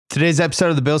Today's episode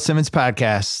of the Bill Simmons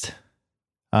podcast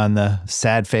on the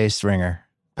Sad Faced Ringer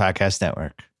podcast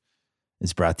network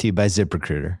is brought to you by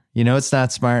ZipRecruiter. You know it's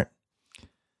not smart?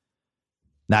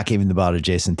 Not giving the ball to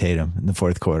Jason Tatum in the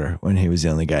fourth quarter when he was the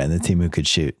only guy in the team who could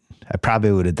shoot. I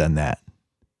probably would have done that.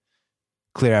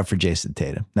 Clear out for Jason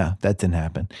Tatum. No, that didn't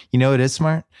happen. You know what is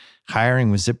smart?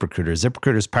 Hiring with ZipRecruiter.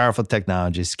 ZipRecruiter's powerful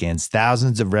technology scans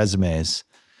thousands of resumes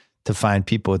to find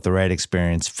people with the right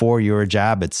experience for your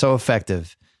job. It's so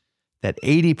effective that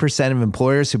 80% of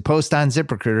employers who post on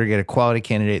ZipRecruiter get a quality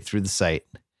candidate through the site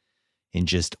in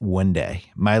just one day.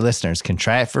 My listeners can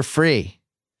try it for free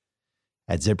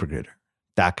at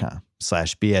ZipRecruiter.com/BS.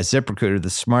 ZipRecruiter,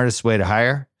 the smartest way to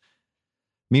hire.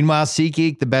 Meanwhile,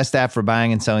 SeatGeek, the best app for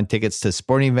buying and selling tickets to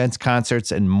sporting events,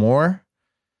 concerts, and more.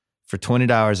 For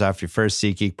 $20 off your first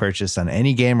SeatGeek purchase on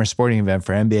any game or sporting event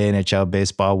for NBA, NHL,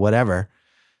 baseball, whatever,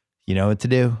 you know what to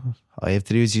do. All you have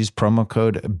to do is use promo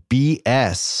code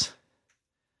BS.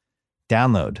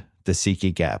 Download the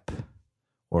SeatGeek app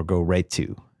or go right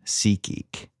to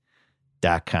SeatGeek.com.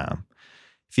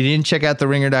 If you didn't check out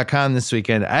TheRinger.com this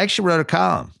weekend, I actually wrote a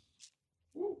column.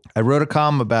 I wrote a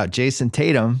column about Jason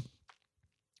Tatum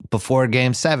before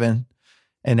Game 7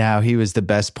 and how he was the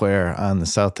best player on the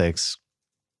Celtics,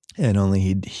 and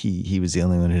only he was the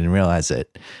only one who didn't realize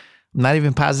it. I'm not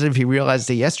even positive he realized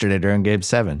it yesterday during Game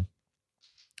 7.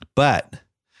 But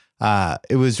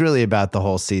it was really about the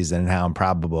whole season and how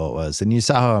improbable it was. And you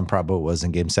saw how improbable it was in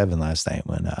Game 7 last night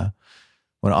when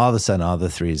all of a sudden all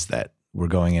the threes that were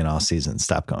going in all season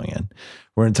stopped going in.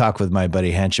 We're going to talk with my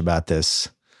buddy Hench about this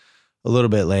a little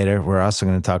bit later. We're also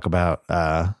going to talk about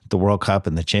the World Cup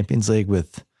and the Champions League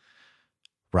with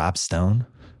Rob Stone,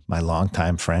 my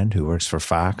longtime friend who works for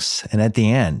Fox. And at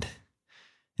the end,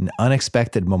 an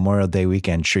unexpected Memorial Day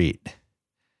weekend treat.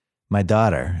 My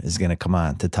daughter is going to come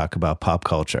on to talk about pop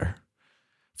culture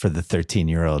for the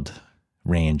 13-year-old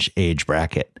age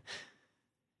bracket.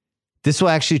 This will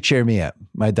actually cheer me up.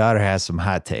 My daughter has some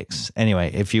hot takes.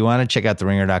 Anyway, if you want to check out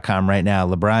TheRinger.com right now,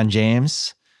 LeBron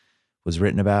James was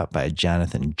written about by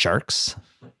Jonathan Jarks.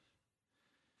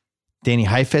 Danny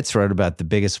Heifetz wrote about the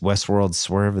biggest Westworld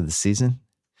swerve of the season.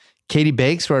 Katie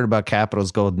Bakes wrote about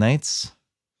Capitals Gold Knights.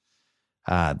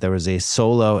 There was a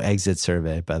solo exit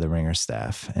survey by the Ringer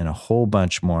staff and a whole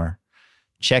bunch more.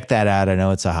 Check that out. I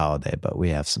know it's a holiday, but we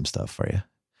have some stuff for you.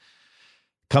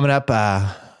 Coming up,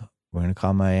 we're going to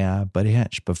call my buddy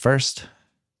Hench. But first,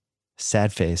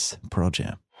 Sad Face Pearl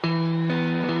Jam.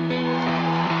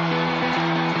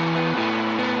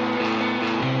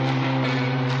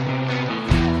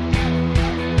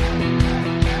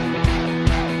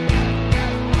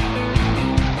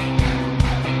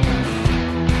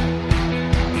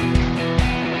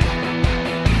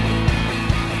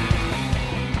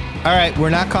 All right, we're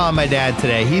not calling my dad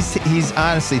today. He's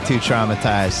honestly too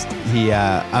traumatized.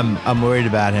 I'm worried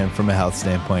about him from a health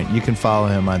standpoint. You can follow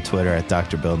him on Twitter at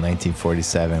Dr. Bill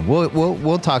 1947.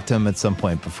 We'll talk to him at some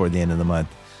point before the end of the month.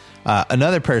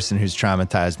 Another person who's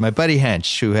traumatized, my buddy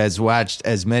Hench, who has watched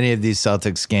as many of these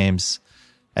Celtics games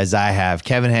as I have.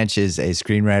 Kevin Hench is a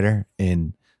screenwriter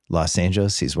in Los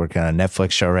Angeles. He's working on a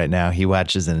Netflix show right now. He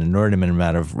watches an inordinate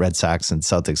amount of Red Sox and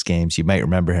Celtics games. You might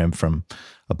remember him from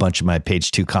a bunch of my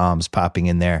page 2 columns popping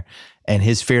in there. And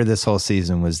his fear this whole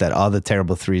season was that all the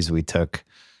terrible threes we took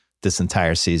this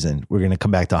entire season were going to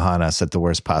come back to haunt us at the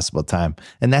worst possible time.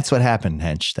 And that's what happened,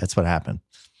 Hench. That's what happened.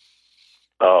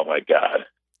 Oh, my God.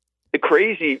 The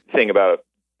crazy thing about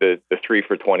the 3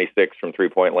 for 26 from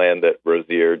three-point land that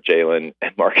Rozier, Jalen,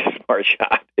 and Marcus Smart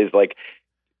shot is like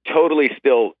totally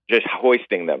still just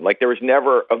hoisting them. Like there was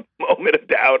never a moment of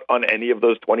doubt on any of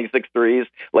those 26 threes.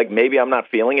 Like maybe I'm not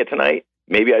feeling it tonight.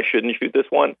 Maybe I shouldn't shoot this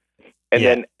one. And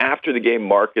then after the game,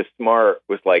 Marcus Smart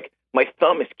was like, my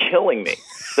thumb is killing me.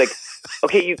 It's like,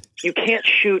 okay, you can't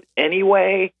shoot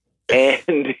anyway,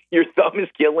 and your thumb is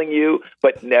killing you,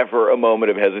 but never a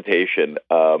moment of hesitation,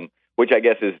 which I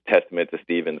guess is a testament to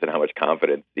Stevens and how much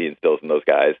confidence he instills in those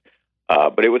guys.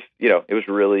 But it was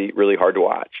really, really hard to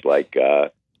watch. Like,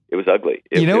 it was ugly.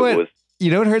 You know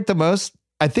what hurt the most?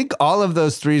 I think all of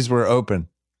those threes were open.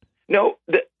 No,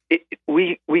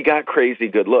 we got crazy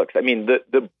good looks. I mean,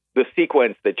 the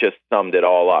sequence that just summed it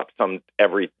all up,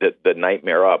 the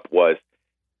nightmare up was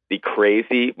the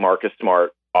crazy Marcus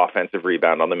Smart offensive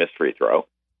rebound on the missed free throw.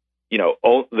 You know,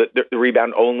 the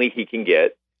rebound only he can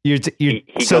get. So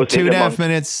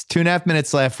 2.5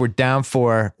 minutes left. We're down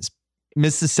 4.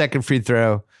 Missed the second free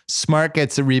throw. Smart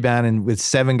gets a rebound and with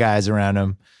 7 guys around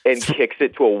him. And kicks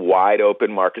it to a wide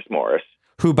open Marcus Morris.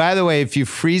 Who, by the way, if you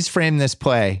freeze frame this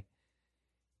play,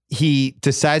 he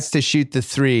decides to shoot the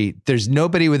 3. There's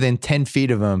nobody within 10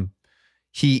 feet of him.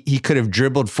 He could have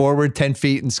dribbled forward 10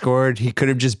 feet and scored. He could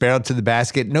have just barreled to the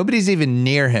basket. Nobody's even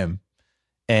near him.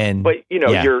 But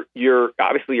you're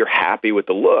obviously you're happy with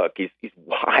the look. He's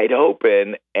wide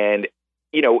open, and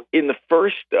in the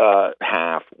first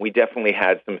half, we definitely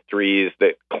had some threes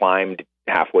that climbed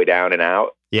halfway down and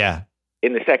out. Yeah.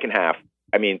 In the second half,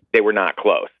 I mean, they were not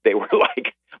close. They were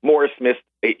like Morris Smith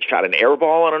shot an air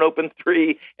ball on an open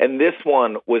three, and this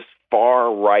one was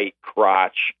far right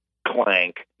crotch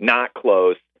clank, not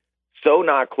close. So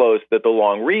not close that the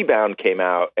long rebound came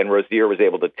out, and Rozier was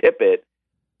able to tip it.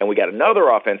 And we got another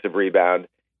offensive rebound,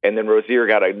 and then Rozier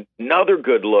got another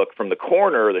good look from the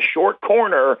corner, the short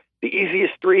corner, the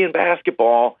easiest three in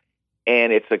basketball,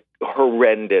 and it's a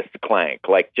horrendous clank,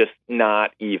 like just not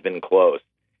even close.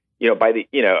 I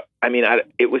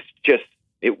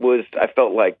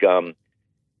felt like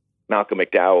Malcolm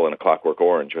McDowell in A Clockwork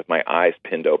Orange with my eyes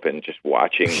pinned open, just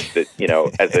watching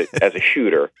as a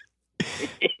shooter.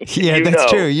 Yeah, that's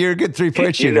true. You're a good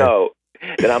 3-point shooter.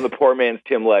 That I'm the poor man's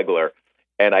Tim Legler.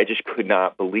 And I just could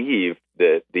not believe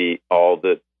that all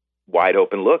the wide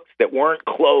open looks that weren't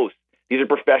close. These are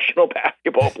professional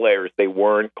basketball players. They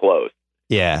weren't close.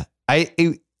 Yeah.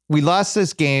 We lost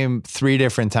this game 3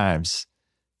 different times.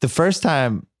 The first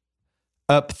time,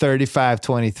 up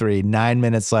 35-23, 9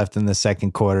 minutes left in the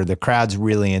second quarter. The crowd's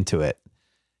really into it.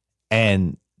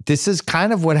 And this is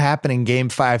kind of what happened in game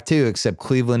 5 too, except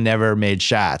Cleveland never made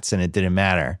shots and it didn't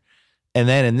matter. And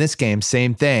then in this game,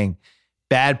 same thing.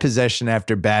 Bad possession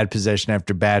after bad possession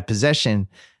after bad possession.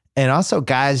 And also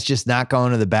guys just not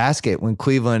going to the basket when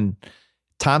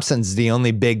Thompson's the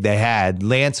only big they had.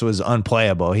 Lance was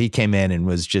unplayable. He came in and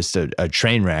was just a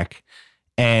train wreck.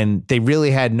 And they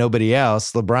really had nobody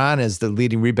else. LeBron is the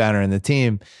leading rebounder in the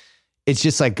team. It's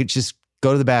just like, just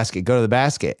go to the basket.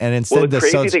 And instead the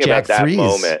crazy thing about that threes.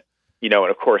 moment, and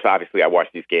of course, obviously I watch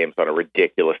these games on a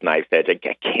ridiculous knife's edge.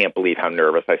 I can't believe how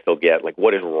nervous I still get. Like,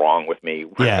 what is wrong with me?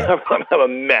 Yeah. I'm a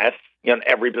mess on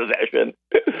every possession.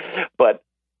 But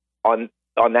on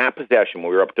that possession,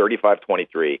 when we were up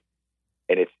 35-23,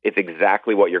 and it's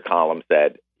exactly what your column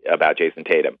said about Jason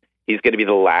Tatum. He's going to be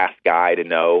the last guy to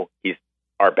know he's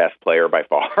our best player by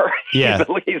far. Yeah.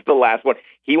 He's the last one.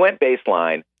 He went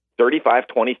baseline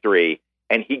 35-23.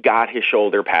 And he got his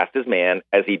shoulder past his man,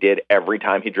 as he did every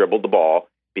time he dribbled the ball,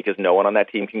 because no one on that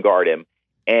team can guard him.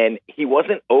 And he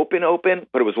wasn't open,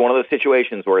 but it was one of those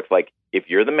situations where it's like, if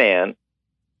you're the man,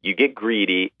 you get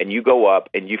greedy and you go up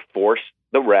and you force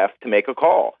the ref to make a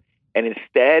call. And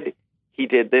instead, he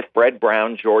did the Fred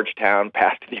Brown Georgetown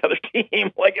pass to the other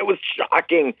team. Like, it was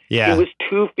shocking. Yeah. He was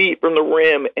 2 feet from the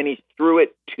rim, and he threw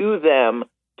it to them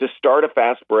to start a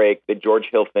fast break that George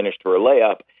Hill finished for a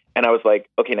layup. And I was like,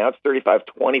 okay, now it's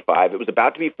 35-25. It was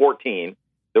about to be 14.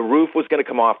 The roof was going to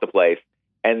come off the place,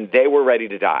 and they were ready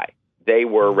to die.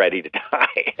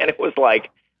 And it was like,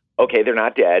 okay, they're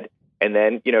not dead. And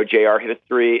then, JR hit a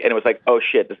 3, and it was like, oh,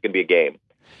 shit, this is going to be a game.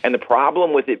 And the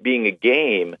problem with it being a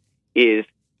game is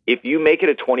if you make it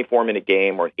a 24-minute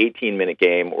game or an 18-minute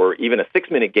game or even a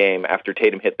 6-minute game after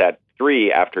Tatum hit that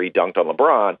 3 after he dunked on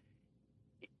LeBron,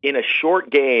 in a short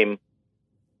game,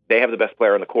 they have the best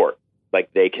player on the court. Like,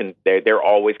 they're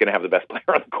always going to have the best player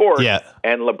on the court. Yeah.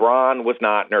 And LeBron was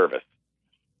not nervous.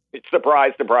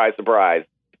 Surprise, surprise, surprise.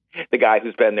 The guy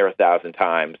who's been there 1,000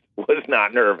 times was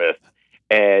not nervous.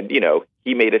 And,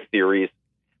 he made a series.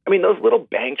 I mean, those little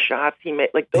bank shots he made,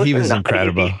 like, those he are was not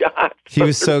incredible. easy shots. He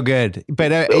was so good.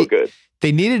 But so good.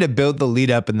 They needed to build the lead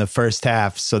up in the first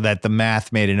half so that the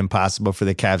math made it impossible for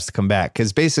the Cavs to come back.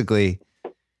 Because basically,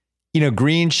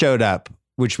 Green showed up,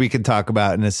 which we can talk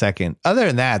about in a second. Other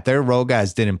than that, their role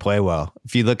guys didn't play well.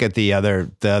 If you look at the other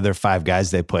 5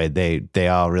 guys they played, they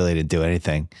all really didn't do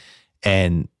anything.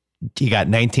 And he got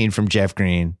 19 from Jeff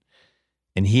Green,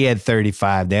 and he had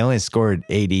 35. They only scored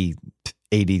 88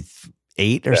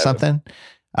 or something,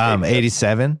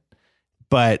 87.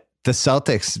 But the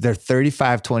Celtics, they're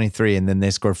 35-23, and then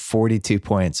they score 42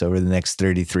 points over the next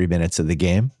 33 minutes of the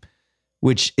game,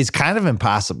 which is kind of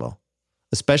impossible.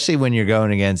 Especially when you're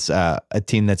going against a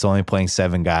team that's only playing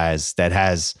 7 guys, that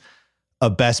has a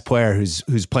best player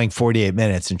who's playing 48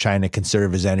 minutes and trying to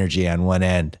conserve his energy on one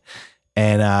end.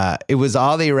 And it was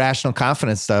all the irrational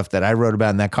confidence stuff that I wrote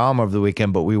about in that column over the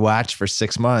weekend, but we watched for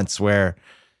 6 months where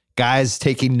guys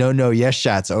taking no, yes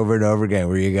shots over and over again,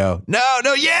 where you go, no,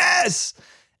 yes.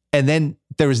 And then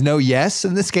there was no yes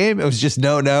in this game. It was just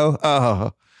no.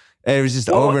 Oh. And it was just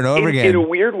over and over again. In a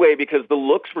weird way, because the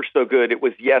looks were so good, it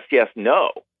was yes,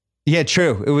 no. Yeah,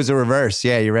 true. It was a reverse.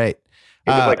 Yeah, you're right.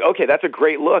 It was like, okay, that's a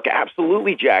great look.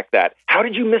 Absolutely, jack that. How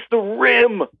did you miss the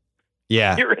rim?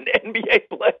 Yeah. You're an NBA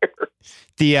player.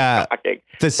 The Shocking.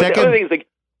 the second the other thing is, like,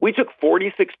 we took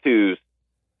 46 twos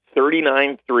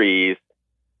 39 threes,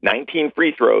 19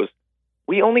 free throws.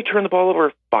 We only turned the ball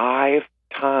over 5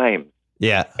 times.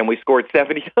 Yeah. And we scored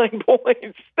 79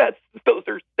 points. Those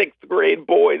are 6th grade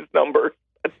boys numbers.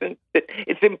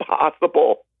 It's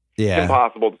impossible. Yeah. It's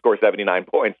impossible to score 79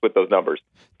 points with those numbers.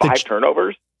 5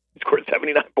 turnovers, scored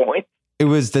 79 points. It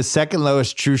was the second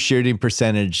lowest true shooting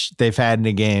percentage they've had in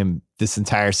a game this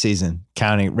entire season,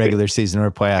 counting regular season or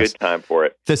playoffs. Good time for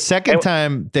it. The second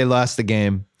time they lost the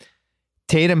game,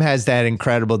 Tatum has that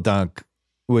incredible dunk,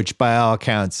 which by all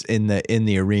accounts in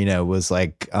the arena was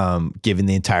like giving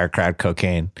the entire crowd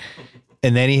cocaine.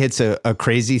 And then he hits a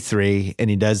crazy three, and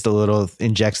he does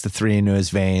injects the three into his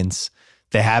veins.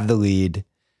 They have the lead.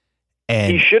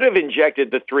 And he should have injected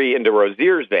the three into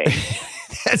Rozier's veins.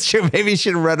 That's true. Maybe he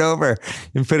should have run over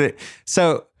and put it.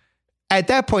 So at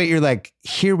that point, you're like,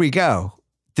 here we go.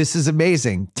 This is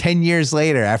amazing. 10 years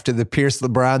later, after the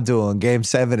Pierce-LeBron duel in Game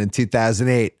 7 in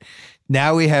 2008,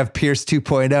 now we have Pierce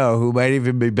 2.0, who might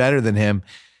even be better than him.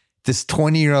 This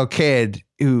 20-year-old kid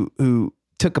who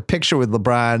took a picture with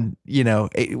LeBron,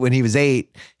 when he was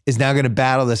 8, is now going to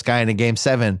battle this guy in a Game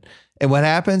 7. And what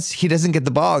happens? He doesn't get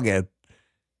the ball again.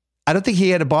 I don't think he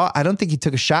had a ball. I don't think he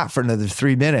took a shot for another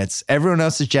 3 minutes. Everyone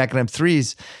else is jacking up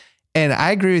threes. And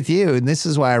I agree with you. And this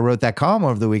is why I wrote that column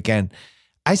over the weekend.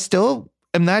 I still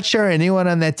am not sure anyone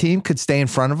on that team could stay in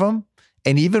front of him.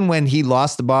 And even when he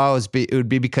lost the ball, it would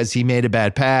be because he made a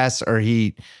bad pass or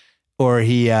he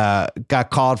got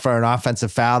called for an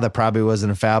offensive foul that probably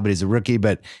wasn't a foul, but he's a rookie.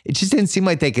 But it just didn't seem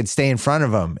like they could stay in front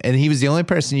of him. And he was the only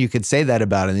person you could say that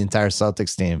about in the entire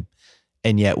Celtics team,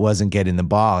 and yet wasn't getting the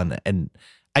ball. And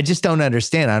I just don't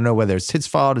understand. I don't know whether it's his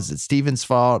fault. Is it Stevens'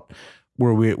 fault?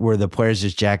 Were the players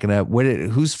just jacking up?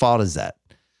 Whose fault is that?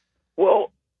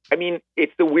 Well, I mean,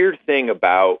 it's the weird thing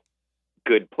about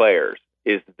good players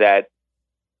is that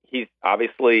he's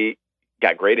obviously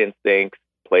got great instincts,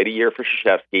 played a year for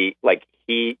Krzyzewski. Like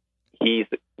he's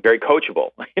very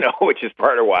coachable, which is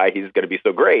part of why he's going to be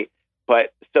so great.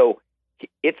 But so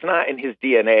it's not in his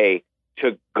DNA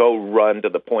to go run to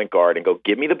the point guard and go,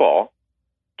 give me the ball.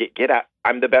 Get out.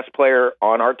 I'm the best player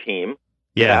on our team.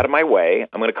 Get out of my way.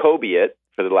 I'm going to Kobe it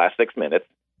for the last 6 minutes,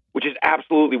 which is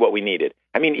absolutely what we needed.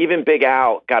 I mean, even Big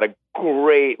Al got a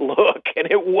great look,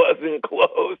 and it wasn't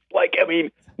close.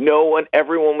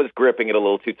 Everyone was gripping it a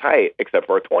little too tight, except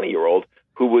for a 20-year-old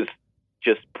who was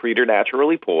just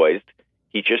preternaturally poised.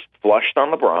 He just flushed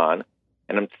on LeBron,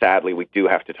 and sadly, we do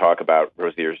have to talk about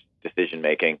Rozier's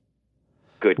decision-making.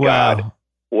 Good God.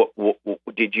 What,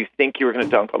 did you think you were going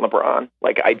to dunk on LeBron?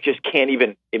 I just can't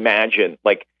even imagine.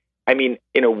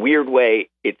 In a weird way,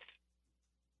 it's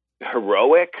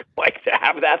heroic, to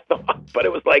have that thought. But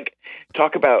it was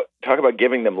talk about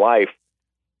giving them life.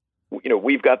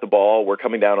 We've got the ball. We're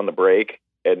coming down on the break,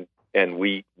 and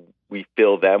we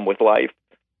fill them with life.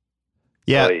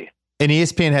 Yeah. And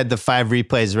ESPN had the 5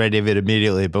 replays ready of it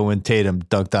immediately, but when Tatum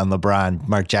dunked on LeBron,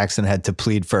 Mark Jackson had to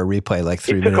plead for a replay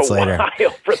 3 minutes later. It took a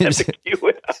while for them to cue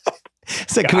it up.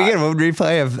 So can we get one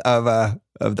replay of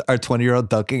our 20-year-old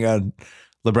dunking on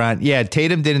LeBron? Yeah,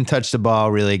 Tatum didn't touch the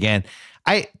ball really again.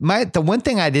 The one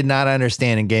thing I did not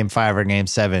understand in Game 5 or Game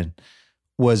 7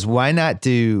 was why not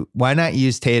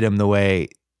use Tatum the way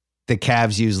the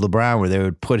Cavs used LeBron, where they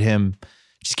would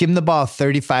just give him the ball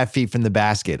 35 feet from the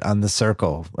basket on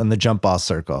the jump ball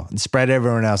circle, and spread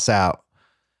everyone else out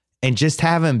and just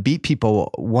have him beat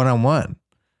people one-on-one.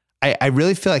 I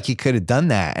really feel like he could have done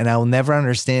that, and I will never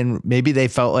understand. Maybe they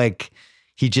felt like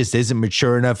he just isn't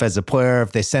mature enough as a player.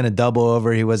 If they sent a double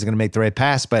over, he wasn't going to make the right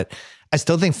pass. But I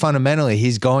still think fundamentally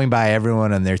he's going by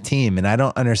everyone on their team, and I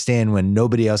don't understand when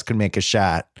nobody else could make a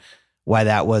shot why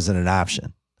that wasn't an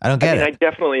option. I don't get it. I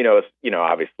definitely know,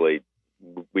 obviously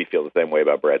we feel the same way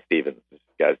about Brad Stevens. This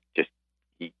guy's just,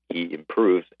 he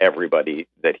improves everybody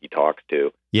that he talks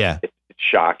to. Yeah. It's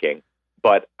shocking.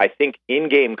 But I think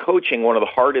in-game coaching, one of the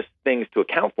hardest things to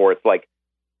account for, it's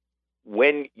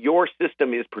when your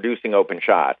system is producing open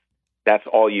shots, that's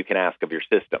all you can ask of your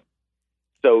system.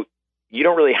 So you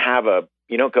don't really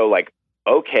you don't go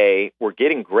okay, we're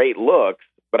getting great looks,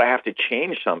 but I have to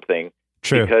change something.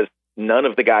 True. Because none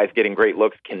of the guys getting great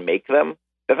looks can make them.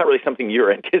 That's not really something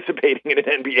you're anticipating in an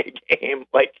NBA game.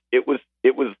 It was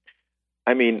 0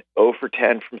 for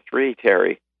 10 from 3,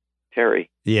 Terry.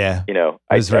 Yeah.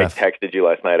 I texted you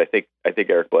last night. I think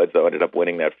Eric Bledsoe ended up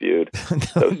winning that feud.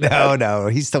 No,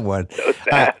 he still won. So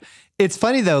sad. It's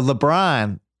funny though,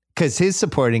 LeBron, because his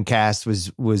supporting cast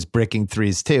was bricking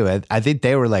threes too. I think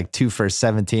they were 2 for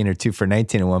 17 or 2 for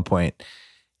 19 at one point.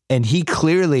 And he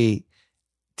clearly,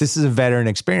 this is a veteran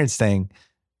experience thing,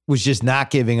 was just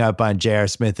not giving up on J.R.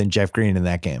 Smith and Jeff Green in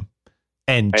that game.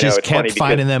 and I know, just it's funny kept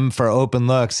finding them for open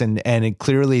looks. And it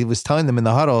clearly was telling them in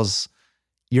the huddles,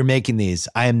 you're making these.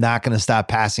 I am not going to stop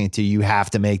passing it to you. You have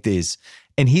to make these.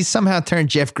 And he somehow turned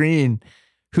Jeff Green,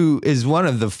 who is one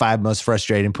of the 5 most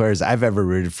frustrating players I've ever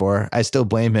rooted for. I still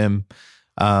blame him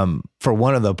for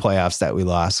one of the playoffs that we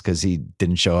lost because he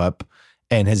didn't show up,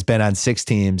 and has been on 6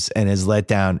 teams and has let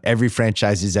down every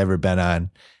franchise he's ever been on,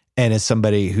 and is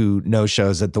somebody who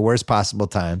no-shows at the worst possible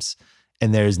times.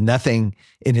 And there's nothing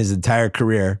in his entire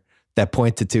career that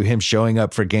pointed to him showing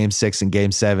up for Game 6 and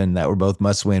Game 7 that were both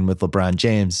must-win with LeBron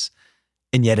James.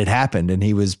 And yet it happened, and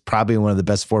he was probably one of the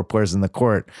best 4 players in the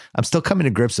court. I'm still coming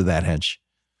to grips with that, Hench.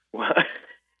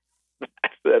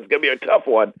 That's going to be a tough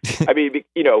one. I mean,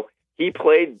 he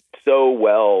played so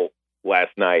well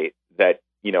last night that,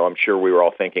 I'm sure we were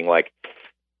all thinking, like,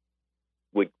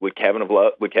 would Kevin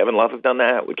Love have done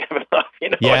that? Would Kevin Love,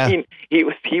 Yeah. I mean, he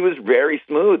was very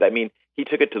smooth. I mean, he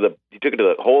took it to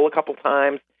the hole a couple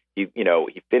times. He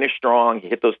finished strong. He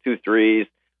hit those 2 threes.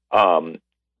 And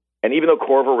even though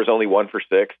Korver was only 1 for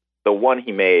 6, the one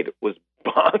he made was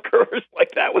bonkers.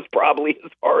 Like, that was probably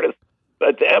his hardest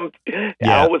attempt. Yeah.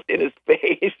 Al was in his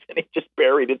face, and he just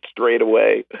buried it straight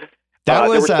away. There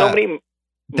were so many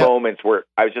moments where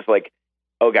I was just like,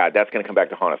 oh, God, that's going to come back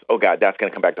to haunt us. Oh, God, that's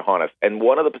going to come back to haunt us. And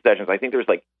one of the possessions, I think there was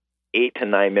like 8 to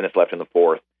 9 minutes left in the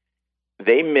fourth.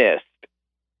 They missed.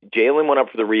 Jalen went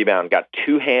up for the rebound, got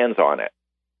 2 hands on it,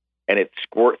 and it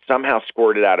somehow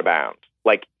squirted out of bounds.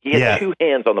 Like, he had 2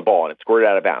 hands on the ball, and it squirted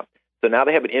out of bounds. So now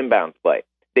they have an inbound play.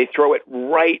 They throw it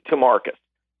right to Marcus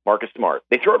Smart.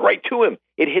 They throw it right to him.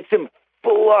 It hits him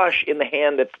flush in the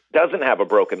hand that doesn't have a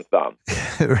broken thumb.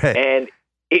 Right. And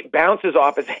it bounces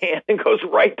off his hand and goes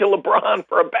right to LeBron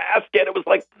for a basket. It was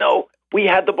like, no, we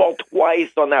had the ball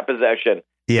twice on that possession.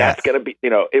 Yeah. That's going to be,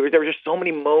 there were just so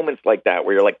many moments like that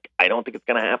where you're like, I don't think it's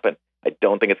going to happen.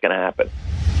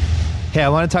 Hey, I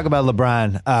want to talk about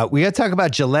LeBron. We got to talk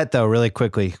about Gillette, though, really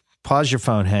quickly. Pause your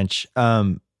phone, Hench.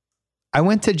 I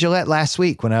went to Gillette last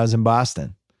week when I was in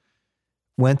Boston.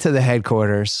 Went to the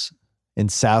headquarters in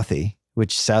Southie,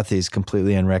 which Southie is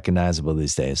completely unrecognizable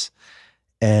these days,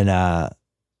 and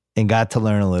got to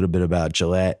learn a little bit about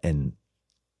Gillette and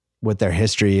what their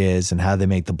history is and how they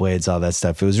make the blades, all that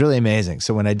stuff. It was really amazing.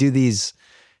 So when I do these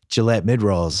Gillette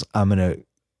mid-rolls, I'm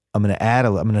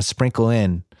gonna sprinkle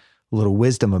in a little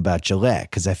wisdom about Gillette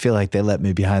because I feel like they let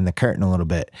me behind the curtain a little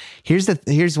bit. Here's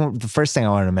the first thing I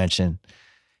wanted to mention.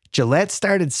 Gillette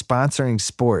started sponsoring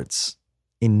sports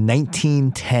in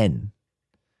 1910.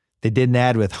 They did an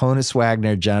ad with Honus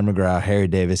Wagner, John McGraw, Harry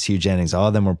Davis, Hugh Jennings. All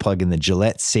of them were plugging the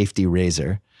Gillette safety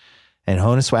razor. And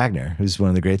Honus Wagner, who's one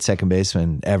of the great second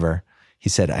basemen ever, he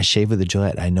said, I shave with a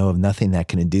Gillette. I know of nothing that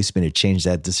can induce me to change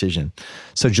that decision.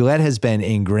 So Gillette has been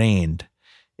ingrained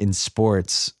in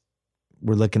sports.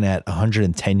 We're looking at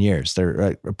 110 years.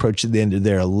 They're approaching the end of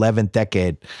their 11th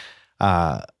decade.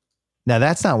 Now,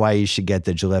 that's not why you should get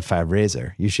the Gillette 5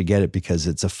 razor. You should get it because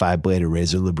it's a 5-bladed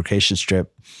razor lubrication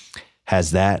strip.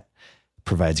 Has that.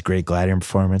 Provides great gliding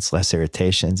performance, less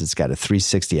irritations. It's got a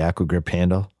 360 aqua grip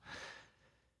handle.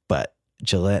 But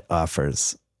Gillette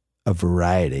offers a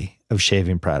variety of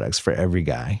shaving products for every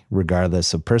guy,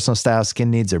 regardless of personal style, skin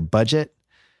needs, or budget.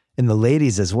 And the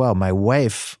ladies as well. My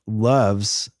wife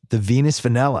loves the Venus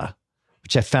Vanilla,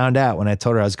 which I found out when I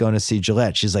told her I was going to see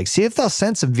Gillette. She's like, see if they'll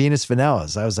send some Venus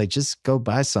Vanillas. I was like, just go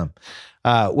buy some.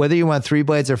 Whether you want 3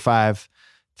 blades or 5,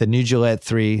 the new Gillette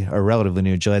 3, or relatively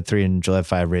new Gillette 3 and Gillette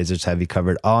 5 razors have you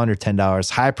covered, all under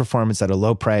 $10, high performance at a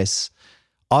low price.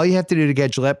 All you have to do to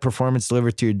get Gillette performance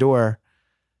delivered to your door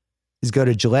is go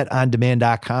to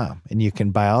GilletteOnDemand.com, and you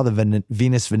can buy all the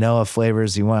Venus Vanilla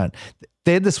flavors you want.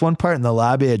 They had this one part in the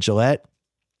lobby at Gillette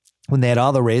when they had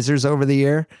all the razors over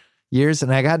the years,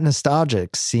 and I got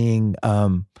nostalgic seeing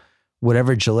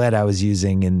whatever Gillette I was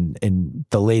using in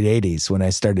the late 80s when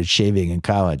I started shaving in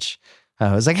college.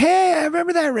 I was like, hey, I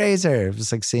remember that razor. It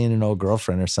was like seeing an old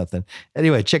girlfriend or something.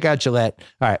 Anyway, check out Gillette.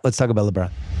 All right, let's talk about LeBron.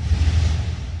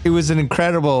 It was an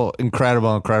incredible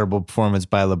performance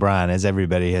by LeBron, as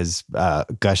everybody has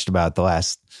gushed about the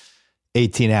last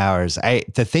 18 hours.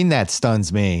 The thing that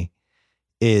stuns me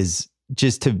is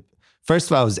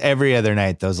first of all, it was every other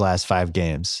night, those last 5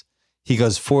 games. He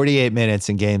goes 48 minutes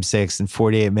in Game 6 and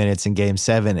 48 minutes in Game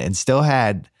 7 and still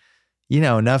had,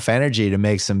 enough energy to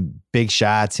make some big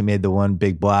shots. He made the one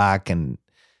big block, and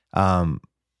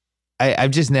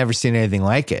I've just never seen anything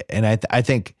like it. And I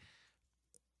think,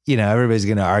 everybody's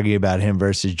going to argue about him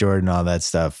versus Jordan, all that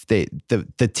stuff.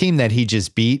 The team that he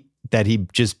just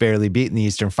barely beat in the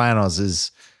Eastern Finals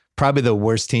is probably the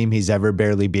worst team he's ever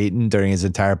barely beaten during his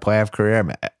entire playoff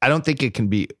career. I don't think it can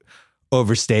be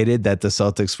overstated that the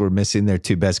Celtics were missing their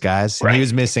two best guys. And he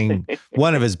was missing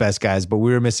one of his best guys, but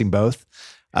we were missing both.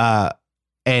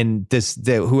 And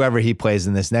whoever he plays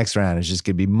in this next round is just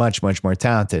going to be much, much more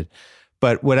talented.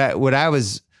 But what I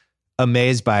was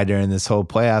amazed by during this whole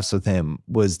playoffs with him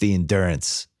was the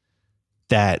endurance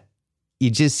that he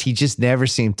just never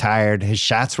seemed tired. His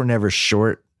shots were never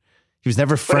short. He was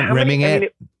never front rimming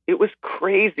it. It was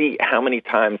crazy how many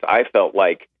times I felt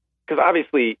like, because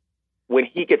obviously when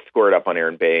he gets scored up on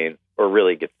Aaron Baines or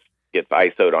really gets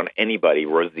ISO'd on anybody,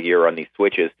 Rozier on these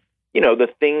switches,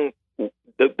 the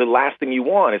last thing you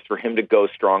want is for him to go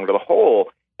strong to the hole.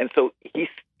 And so he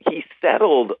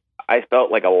settled, I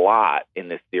felt like, a lot in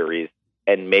this series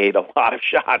and made a lot of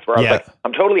shots where I was like,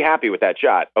 I'm totally happy with that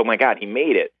shot. Oh my God, he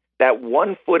made it. That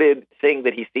one-footed thing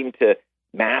that he seemed to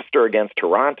master against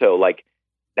Toronto, like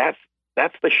that's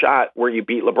the shot where you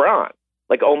beat LeBron.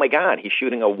 Like, oh my God, he's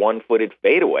shooting a one-footed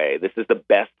fadeaway. This is the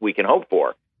best we can hope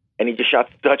for. And he just shot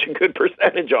such a good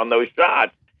percentage on those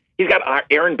shots. He's got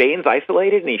Aaron Baines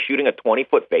isolated and he's shooting a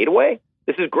 20-foot fadeaway.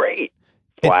 This is great.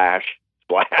 Splash,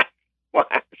 splash,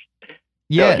 splash.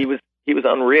 Yeah. No, he was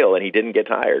unreal and he didn't get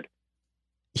tired.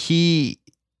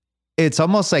 It's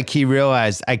almost like he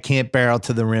realized I can't barrel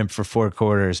to the rim for 4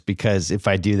 quarters because if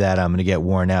I do that, I'm going to get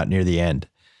worn out near the end.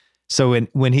 So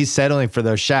when he's settling for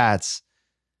those shots,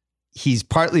 he's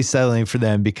partly settling for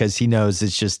them because he knows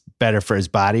it's just better for his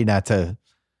body not to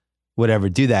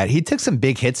do that. He took some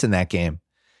big hits in that game.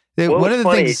 One of the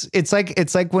things, it's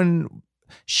like when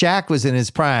Shaq was in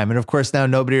his prime, and of course now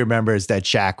nobody remembers that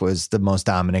Shaq was the most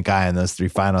dominant guy on those 3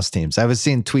 finals teams. I was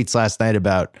seeing tweets last night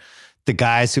about the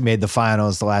guys who made the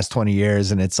finals the last 20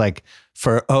 years, and it's like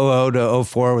for 00 to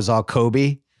 04 was all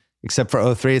Kobe, except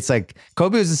for 03. It's like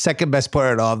Kobe was the second best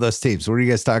player at all of those teams. What are you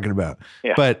guys talking about?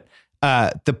 Yeah. But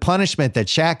the punishment that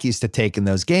Shaq used to take in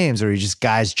those games, where he just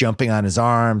guys jumping on his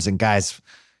arms and guys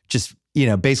just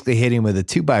basically hitting with a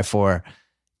 2x4.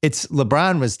 It's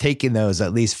LeBron was taking those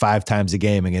at least 5 times a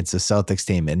game against the Celtics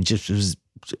team and just was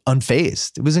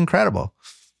unfazed. It was incredible.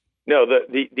 No,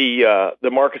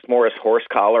 the Marcus Morris horse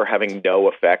collar having no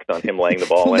effect on him laying the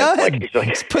ball in. None. He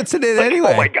just puts it in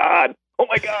anyway. Oh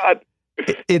my God.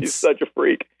 He's such a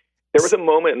freak. There was a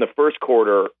moment in the first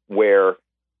quarter where,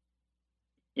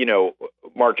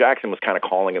 Mark Jackson was kind of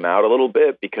calling him out a little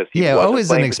bit because he wasn't always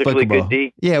playing particularly good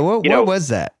D. Yeah, what was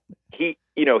that? He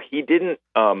didn't,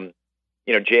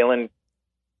 Jalen,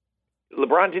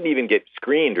 LeBron didn't even get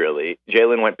screened really.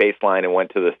 Jalen went baseline and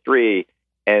went to the 3,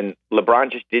 and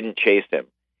LeBron just didn't chase him.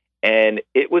 And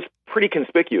it was pretty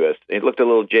conspicuous. It looked a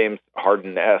little James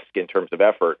Harden-esque in terms of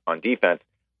effort on defense.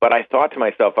 But I thought to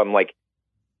myself, I'm like,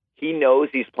 he knows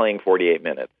he's playing 48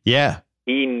 minutes. Yeah.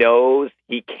 He knows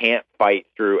he can't fight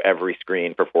through every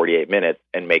screen for 48 minutes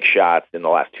and make shots in the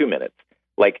last 2 minutes.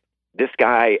 Like, this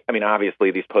guy, I mean, obviously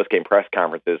these post-game press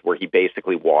conferences where he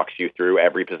basically walks you through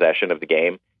every possession of the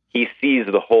game, he sees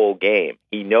the whole game.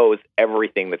 He knows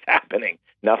everything that's happening.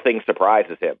 Nothing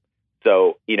surprises him.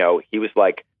 So, he was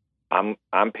like, I'm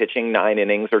pitching 9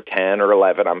 innings or 10 or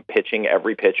 11. I'm pitching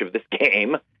every pitch of this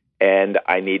game, and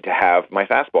I need to have my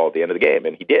fastball at the end of the game.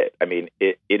 And he did. I mean,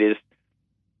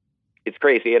 it's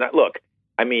crazy. And look,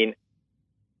 I mean,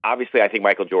 obviously I think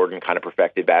Michael Jordan kind of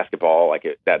perfected basketball. Like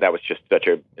that was just such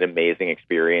an amazing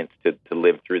experience to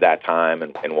live through that time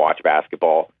and watch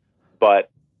basketball. But,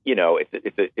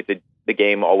 the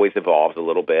game always evolves a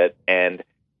little bit. And,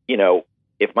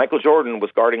 if Michael Jordan was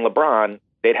guarding LeBron,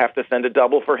 they'd have to send a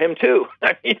double for him too.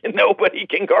 I mean, nobody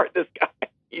can guard this guy.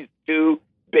 He's too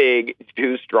big, he's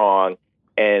too strong,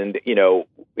 and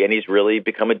and he's really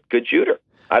become a good shooter.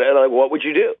 What would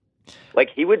you do? Like,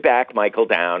 he would back Michael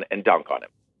down and dunk on him.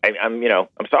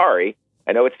 I'm sorry.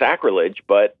 I know it's sacrilege,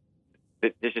 but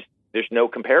there's no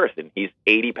comparison. He's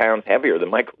 80 pounds heavier than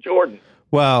Michael Jordan.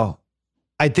 Well,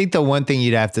 I think the one thing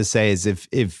you'd have to say is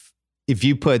if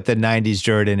you put the 90s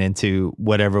Jordan into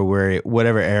whatever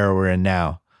era we're in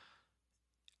now,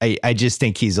 I just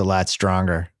think he's a lot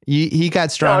stronger. He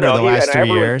got stronger the last 3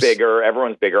 years.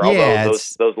 Everyone's bigger. Yeah, although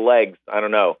those legs, I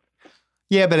don't know.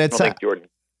 Yeah, but it's like Jordan.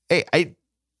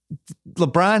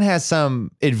 LeBron has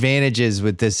some advantages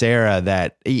with this era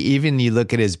that even you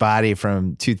look at his body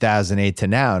from 2008 to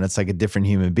now, and it's like a different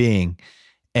human being.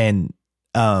 And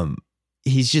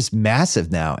he's just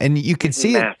massive now. And you can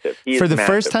see it for the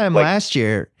first time last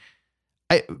year.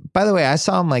 By the way, I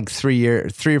saw him like 3 or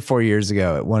 4 years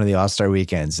ago at one of the All-Star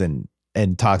weekends and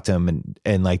talked to him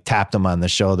and like tapped him on the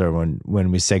shoulder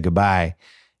when we said goodbye.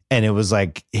 And it was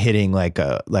like hitting like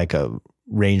a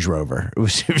Range Rover. It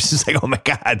was just like, oh my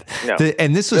God. No.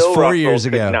 And this was Bill 4 Russell years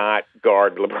ago. Could not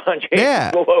guard LeBron James Yeah.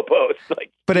 in the low post.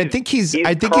 Like, but I think he's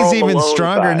even Malone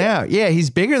stronger size. now. Yeah, he's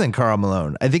bigger than Karl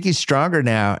Malone. I think he's stronger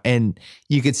now. And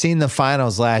you could see in the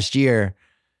finals last year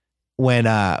when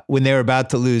they were about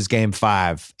to lose game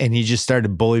 5 and he just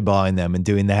started bully balling them and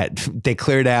doing that. They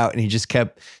cleared out and he just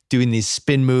kept doing these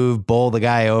spin move, bowl the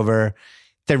guy over.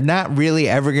 They're not really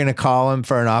ever going to call him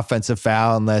for an offensive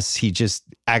foul unless he just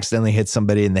accidentally hits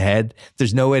somebody in the head.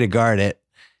 There's no way to guard it.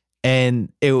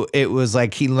 And it was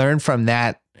like he learned from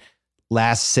that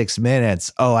last 6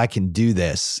 minutes, oh, I can do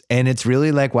this. And it's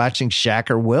really like watching Shaq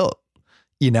or Wilt.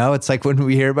 You know, it's like when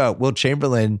we hear about Wilt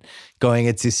Chamberlain going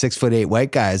into 6'8"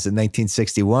 white guys in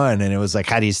 1961, and it was like,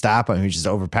 how do you stop him? You just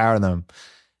overpower them.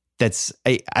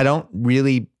 I don't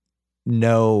really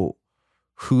know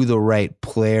who the right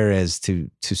player is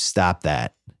to stop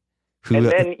that. And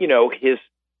then,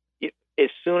 as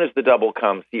soon as the double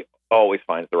comes, he always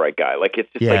finds the right guy. Like, it's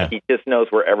just like he just knows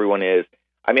where everyone is.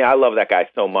 I mean, I love that guy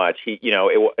so much. He,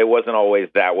 it wasn't always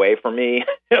that way for me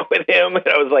with him. And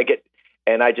I was like,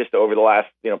 and I just, over the last,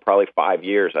 probably 5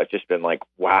 years, I've just been like,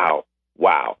 wow.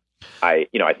 I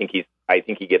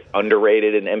think he gets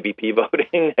underrated in MVP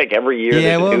voting like every year.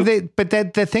 Yeah, well, but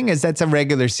the thing is, that's a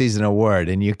regular season award,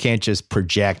 and you can't just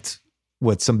project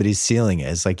what somebody's ceiling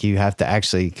is. Like, you have to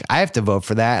I have to vote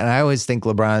for that. And I always think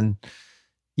LeBron,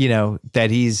 that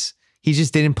he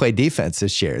just didn't play defense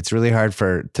this year. It's really hard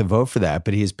to vote for that,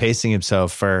 but he's pacing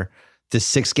himself for the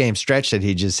 6-game stretch that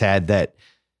he just had that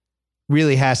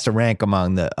really has to rank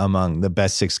among the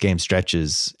best 6-game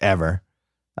stretches ever.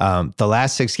 The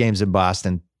last 6 games in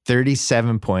Boston,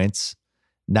 37 points,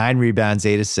 9 rebounds,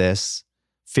 8 assists,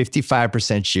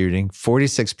 55% shooting,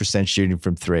 46% shooting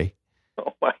from 3.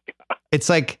 Oh my God. It's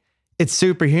like, it's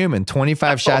superhuman.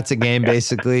 25 shots a game,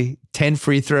 basically 10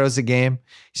 free throws a game.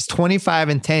 He's 25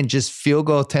 and 10, just field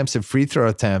goal attempts and free throw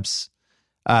attempts,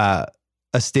 a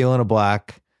steal and a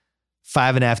block,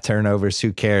 5.5 turnovers.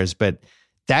 Who cares? But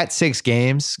that 6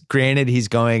 games, granted, he's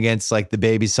going against like the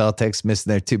baby Celtics,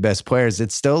 missing their 2 best players.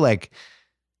 It's still like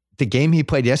the game he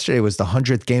played yesterday was the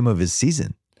 100th game of his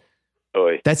season.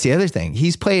 Oy. That's the other thing.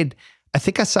 He's played, I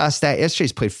think I saw a stat yesterday,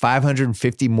 he's played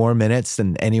 550 more minutes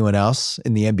than anyone else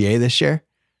in the NBA this year,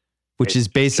 which is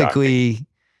basically, shocking.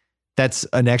 That's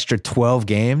an extra 12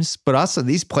 games. But also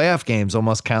these playoff games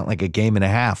almost count like a game and a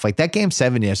half. Like that game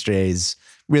 7 yesterday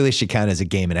really should count as a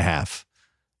game and a half.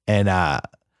 And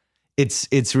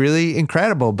it's really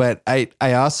incredible. But I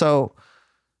also,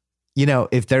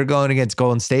 if they're going against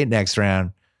Golden State next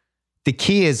round, the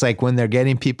key is like when they're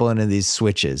getting people into these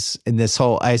switches in this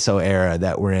whole ISO era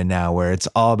that we're in now, where it's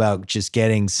all about just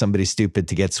getting somebody stupid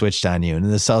to get switched on you. And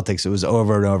in the Celtics, it was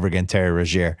over and over again, Terry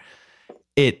Rozier.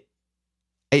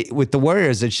 With the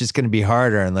Warriors, it's just going to be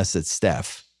harder unless it's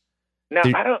Steph. Now,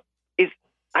 it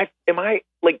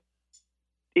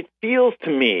feels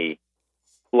to me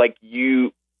like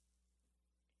if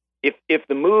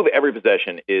the move every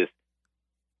possession is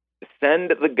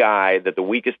send the guy that the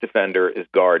weakest defender is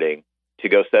guarding to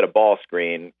go set a ball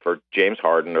screen for James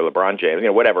Harden or LeBron James,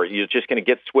 whatever, you're just going to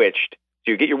get switched.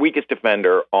 So you get your weakest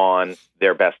defender on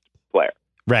their best player.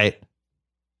 Right.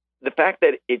 The fact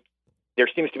that there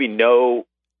seems to be no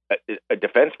a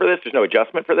defense for this, there's no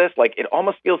adjustment for this. Like, it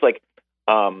almost feels like,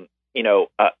 a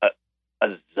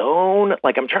zone.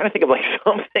 Like, I'm trying to think of like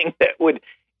something that would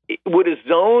a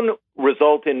zone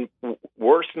result in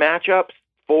worse matchups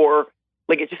for,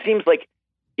 like, it just seems like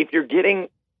if you're getting,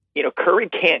 Curry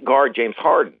can't guard James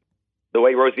Harden the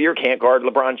way Rozier can't guard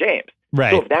LeBron James.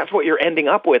 Right. So if that's what you're ending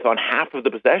up with on half of the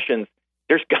possessions,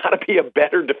 there's got to be a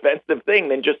better defensive thing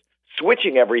than just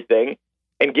switching everything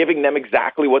and giving them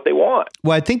exactly what they want.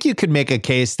 Well, I think you could make a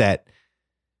case that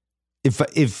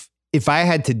if I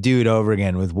had to do it over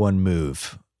again with one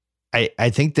move, I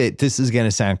think that this is going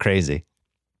to sound crazy.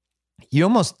 You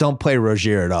almost don't play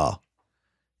Rozier at all.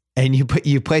 And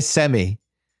you play Semi,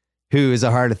 who is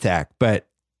a heart attack, but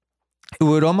it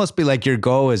would almost be like your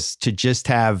goal is to just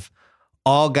have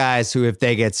all guys who, if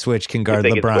they get switched, can guard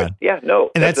LeBron. Yeah,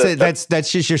 no. And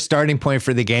that's just your starting point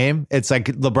for the game. It's like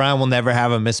LeBron will never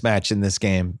have a mismatch in this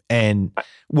game. And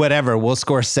whatever, we'll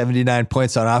score 79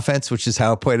 points on offense, which is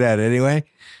how it played out anyway.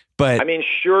 But I mean,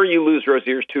 sure, you lose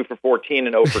Rozier's 2 for 14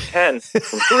 and 0 for 10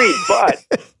 from 3, but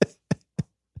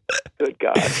good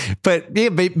God. But yeah,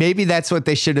 maybe that's what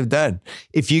they should have done.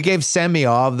 If you gave Semi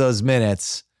all of those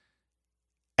minutes,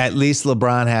 at least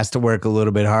LeBron has to work a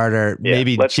little bit harder. Yeah,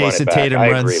 maybe Jason Tatum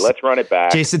runs. I agree. Let's run it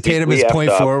back. Jason Tatum is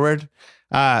point forward.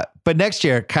 But next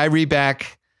year, Kyrie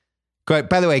back. By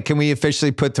the way, can we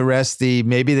officially put to rest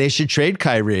maybe they should trade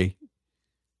Kyrie?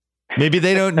 Maybe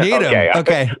they don't need him.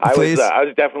 Okay, please. I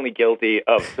was definitely guilty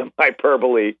of some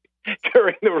hyperbole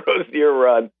during the Rozier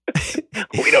run.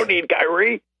 We don't need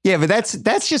Kyrie. Yeah, but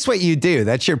that's just what you do.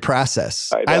 That's your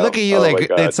process. I look at you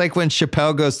it's like when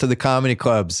Chappelle goes to the comedy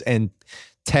clubs and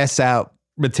tests out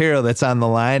material that's on the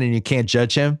line and you can't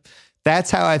judge him.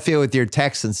 That's how I feel with your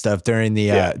texts and stuff during the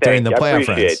playoff runs. I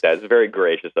appreciate that. It's very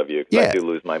gracious of you because I do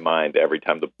lose my mind every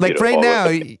time the right now.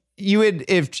 You would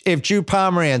if Drew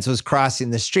Pomeranz was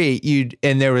crossing the street,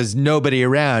 and there was nobody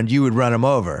around, you would run him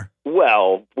over.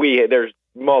 Well, there's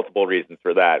multiple reasons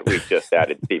for that. We just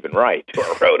added Stephen Wright to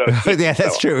our roto. Yeah,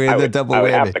 that's true. We had the double whammy. I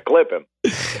would have to clip him.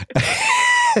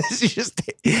 just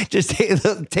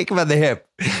take him on the hip.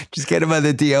 Just get him on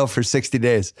the DL for 60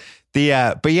 days.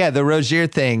 But the Rozier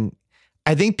thing.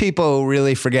 I think people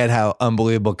really forget how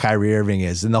unbelievable Kyrie Irving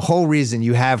is. And the whole reason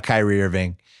you have Kyrie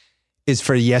Irving is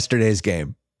for yesterday's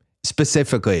game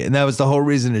specifically. And that was the whole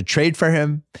reason to trade for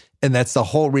him. And that's the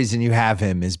whole reason you have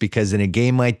him is because in a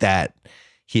game like that,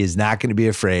 he is not going to be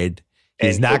afraid.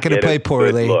 He's not going to play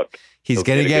poorly. He's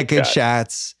going to get good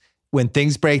shots. When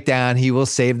things break down, he will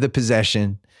save the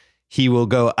possession. He will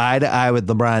go eye to eye with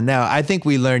LeBron. Now, I think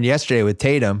we learned yesterday with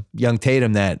young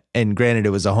Tatum, that, and granted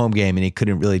it was a home game and he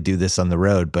couldn't really do this on the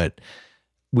road, but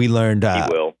we learned,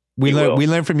 we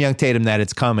learned from young Tatum that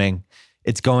it's coming.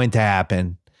 It's going to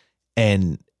happen.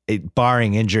 And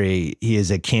barring injury, he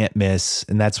is a can't miss.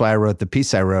 And that's why I wrote the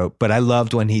piece I wrote. But I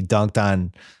loved when he dunked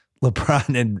on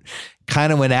LeBron and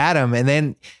kind of went at him. And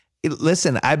then,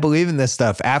 listen, I believe in this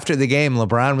stuff. After the game,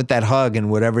 LeBron with that hug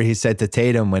and whatever he said to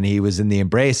Tatum when he was in the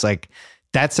embrace, like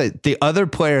the other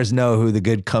players know who the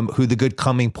good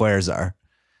coming players are.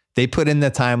 They put in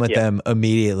the time with them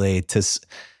immediately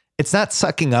it's not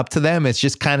sucking up to them. It's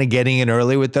just kind of getting in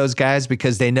early with those guys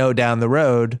because they know down the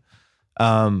road,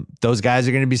 those guys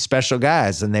are going to be special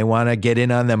guys and they want to get in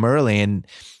on them early. And,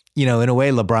 in a way,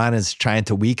 LeBron is trying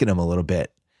to weaken them a little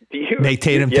bit. Make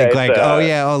Tatum think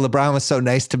LeBron was so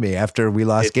nice to me after we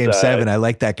lost Game 7. I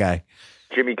like that guy.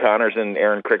 Jimmy Connors and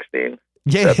Aaron Crickstein.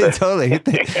 Yeah, totally.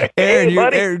 Aaron,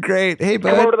 you're great. Hey,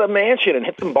 bud. Come over to the mansion and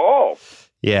hit some balls.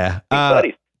 Yeah.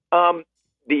 Buddies.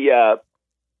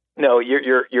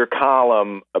 Your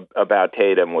column about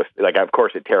Tatum was like, of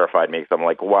course, it terrified me because I'm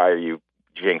like, why are you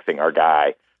jinxing our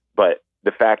guy? But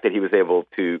the fact that he was able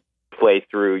to play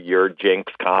through your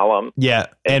jinx column. Yeah,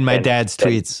 and my dad's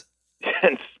tweets.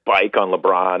 And spike on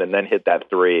LeBron and then hit that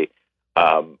three.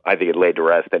 I think it laid to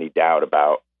rest any doubt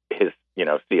about his,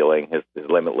 ceiling, his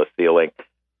limitless ceiling.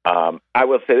 I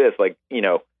will say this,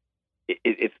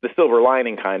 it's the silver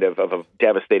lining kind of a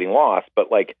devastating loss,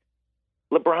 but like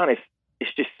LeBron is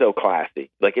just so classy.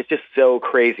 Like, it's just so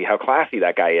crazy how classy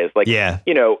that guy is. Like,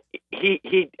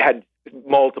 he had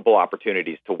multiple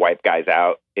opportunities to wipe guys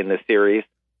out in this series.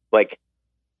 Like,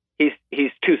 he's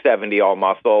 270 all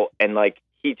muscle and like,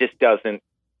 he doesn't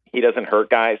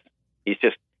hurt guys. He's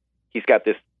got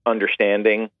this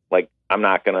understanding. Like, I'm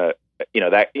not going to,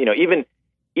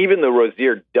 even the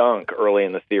Rozier dunk early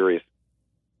in the series,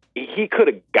 he could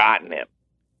have gotten him,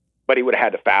 but he would have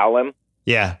had to foul him.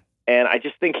 Yeah. And I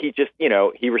just think he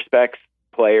respects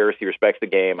players. He respects the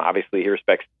game. Obviously he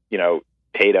respects,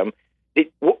 Tatum. I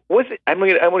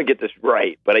want to get this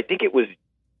right, but I think it was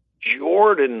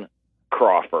Jordan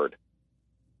Crawford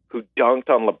who dunked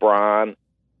on LeBron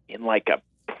in like a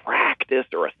practice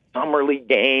or a summer league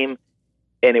game.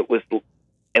 And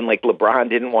LeBron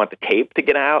didn't want the tape to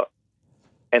get out.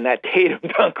 And that Tatum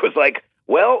dunk was like,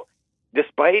 well,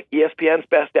 despite ESPN's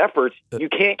best efforts, you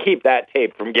can't keep that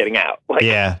tape from getting out. Like,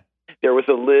 there was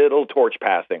a little torch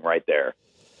passing right there.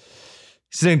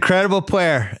 He's an incredible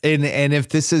player. And if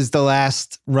this is the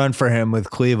last run for him with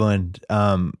Cleveland,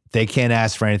 they can't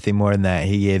ask for anything more than that.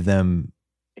 He gave them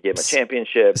a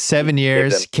championship. 7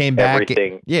 years, came back.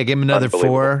 Yeah, gave him another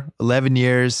 4, 11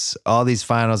 years, all these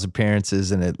finals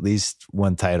appearances and at least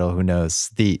one title. Who knows?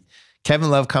 The Kevin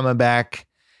Love coming back.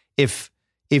 If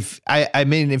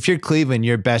you're Cleveland,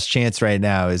 your best chance right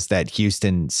now is that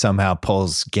Houston somehow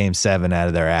pulls Game 7 out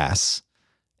of their ass.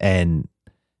 And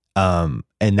now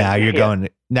you're going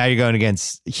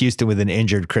against Houston with an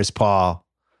injured Chris Paul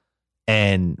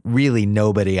and really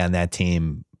nobody on that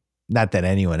team. Not that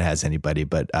anyone has anybody,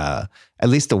 but at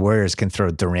least the Warriors can throw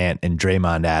Durant and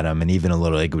Draymond at him, and even a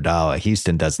little Iguodala.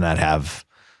 Houston does not have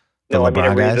the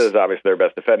LeBron guys. Ariza is obviously their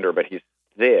best defender, but he's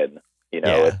thin.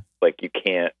 It's like you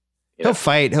can't. He'll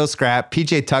fight. He'll scrap.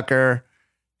 PJ Tucker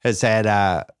has had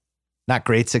not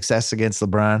great success against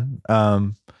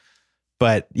LeBron.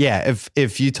 But yeah,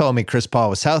 if you told me Chris Paul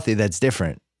was healthy, that's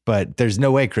different. But there's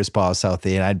no way Chris Paul is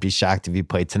healthy, and I'd be shocked if he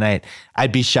played tonight.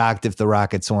 I'd be shocked if the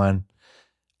Rockets won.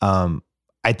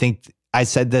 I think I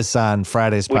said this on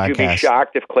Friday's podcast. Would you be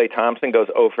shocked if Klay Thompson goes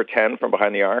 0 for 10 from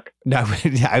behind the arc? No,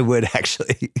 I would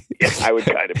actually. Yeah, I would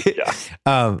kind of be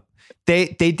shocked.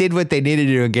 They did what they needed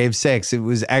to do in Game 6. It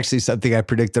was actually something I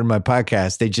predicted on my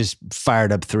podcast. They just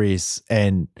fired up threes,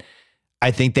 and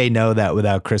I think they know that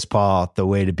without Chris Paul, the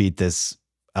way to beat this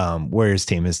Warriors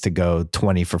team is to go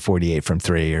 20 for 48 from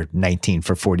three or 19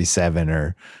 for 47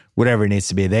 or whatever it needs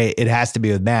to be. It has to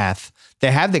be with math.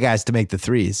 They have the guys to make the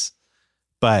threes,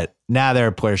 but now they're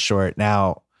a player short.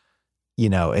 Now,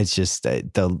 it's just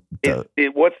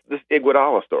what's this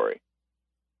Iguodala story?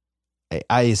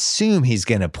 I assume he's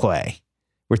going to play.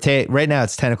 Right now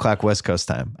it's 10 o'clock West Coast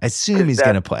time. I assume he's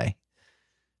going to play.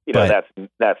 That's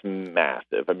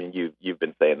massive. I mean, you've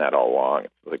been saying that all along.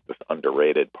 It's like this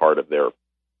underrated part of their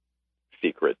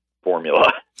secret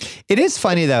formula. It is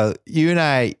funny though. You and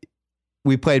I,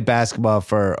 we played basketball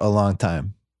for a long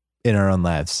time in our own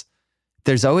lives.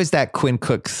 There's always that Quinn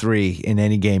Cook 3 in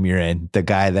any game you're in. The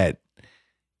guy that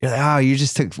you're like, oh, you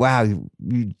just took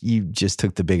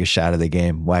the biggest shot of the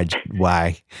game. Why?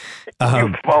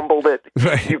 You fumbled it.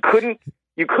 Right. You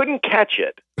couldn't catch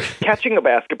it. Catching a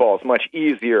basketball is much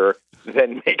easier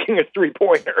than making a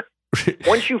 3-pointer.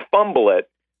 Once you fumble it,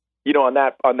 on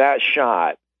that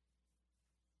shot,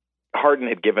 Harden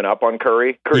had given up on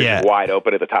Curry. Curry's wide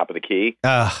open at the top of the key.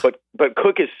 But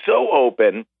Cook is so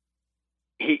open.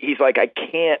 He's like, I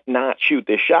can't not shoot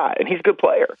this shot, and he's a good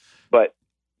player. But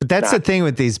that's the thing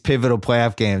with these pivotal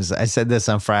playoff games. I said this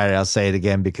on Friday. I'll say it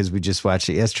again because we just watched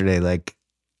it yesterday. Like,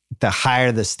 the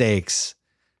higher the stakes,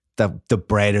 the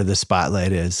brighter the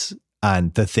spotlight is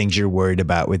on the things you're worried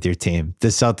about with your team. The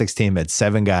Celtics team had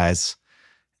 7 guys,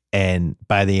 and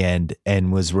by the end,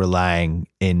 and was relying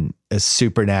in a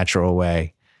supernatural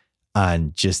way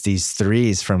on just these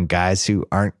threes from guys who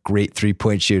aren't great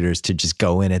 3-point shooters to just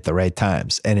go in at the right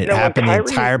times. And it happened the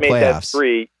entire playoffs. That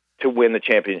 3 to win the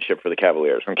championship for the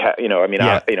Cavaliers.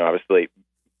 Obviously,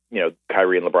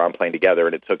 Kyrie and LeBron playing together,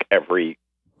 and it took every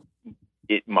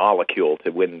molecule to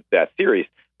win that series.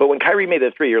 But when Kyrie made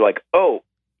that 3, you're like, oh,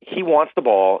 he wants the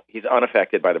ball. He's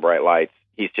unaffected by the bright lights.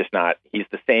 He's just not. He's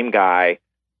the same guy.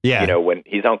 Yeah. When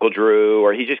he's Uncle Drew,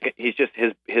 or he's just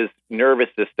his nervous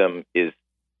system is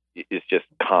just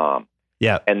calm.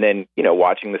 Yeah. And then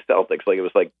watching the Celtics, like, it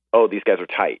was like, oh, these guys are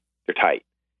tight. They're tight.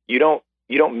 You don't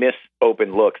miss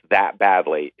open looks that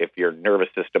badly if your nervous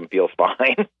system feels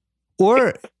fine.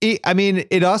 Or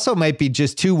it also might be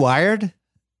just too wired.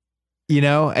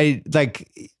 I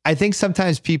think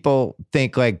sometimes people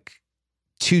think like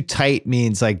too tight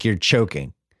means like you're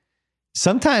choking.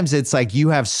 Sometimes it's like you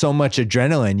have so much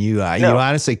adrenaline, you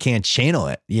honestly can't channel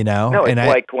it, No, it's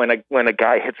like when a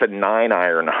guy hits a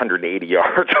 9-iron 180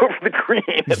 yards over the green.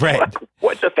 It's right. Like,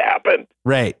 what just happened?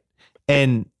 Right.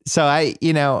 And so I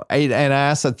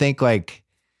also think, like,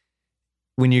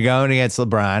 when you're going against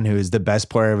LeBron, who is the best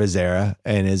player of his era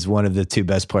and is one of the 2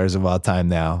 best players of all time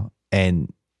now,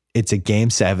 and it's a Game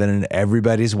 7 and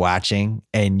everybody's watching,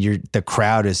 and the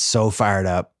crowd is so fired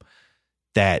up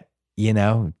that,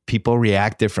 people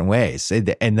react different ways.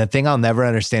 And the thing I'll never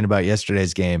understand about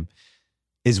yesterday's game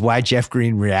is why Jeff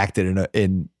Green reacted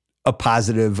in a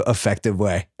positive, effective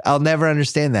way. I'll never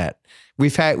understand that.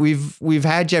 We've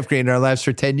had Jeff Green in our lives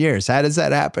for 10 years. How does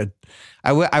that happen?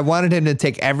 I wanted him to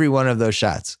take every one of those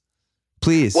shots.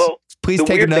 Please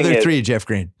take another 3, Jeff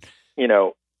Green.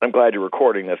 I'm glad you're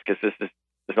recording this, because this is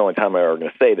the only time I'm ever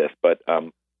going to say this, but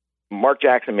Mark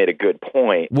Jackson made a good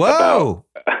point. Whoa!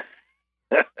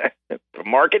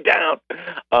 Mark it down.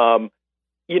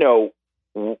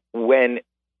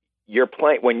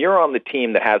 When you're on the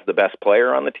team that has the best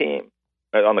player on the team,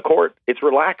 on the court, it's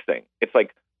relaxing. It's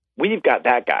like, we've got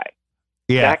that guy.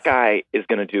 Yeah. That guy is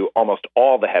going to do almost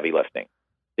all the heavy lifting.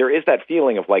 There is that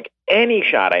feeling of like, any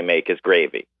shot I make is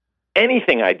gravy.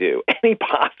 Anything I do, any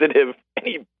positive,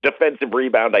 any defensive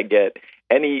rebound I get,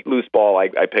 any loose ball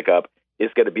I pick up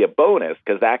is going to be a bonus,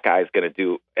 because that guy's going to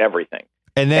do everything.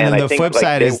 And then the flip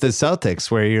side is the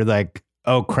Celtics, where you're like,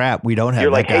 oh crap, we don't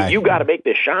have that guy. Hey, you got to make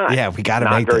this shot. Yeah, we got to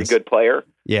make this. Not very good player.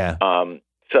 Yeah.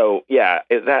 So yeah,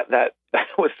 that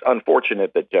was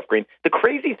unfortunate that Jeff Green. The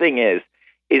crazy thing is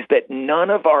that none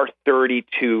of our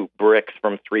 32 bricks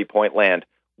from 3-point land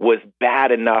was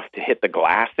bad enough to hit the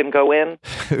glass and go in.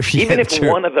 Even if true.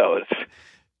 One of those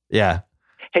had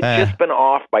just been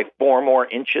off by 4 more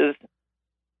inches.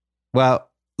 Well,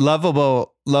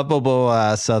 lovable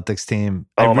Celtics team.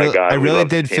 Oh my God. I really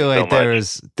did feel like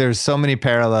there's so many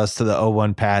parallels to the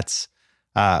 0-1 Pats.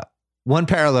 One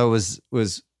parallel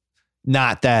was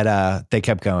not that they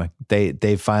kept going.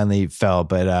 They finally fell,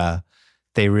 but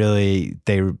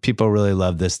people really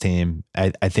love this team.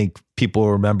 I think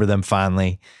people remember them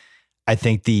fondly. I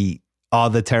think the all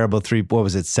the terrible three. What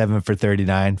was it? 7 for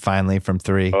 39 finally from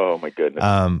three. Oh my goodness.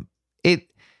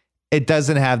 It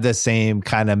doesn't have the same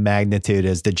kind of magnitude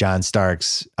as the John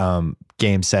Starks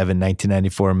Game 7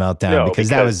 1994 meltdown because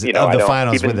that was of the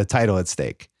finals with a title at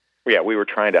stake. Yeah, we were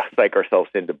trying to psych ourselves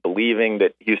into believing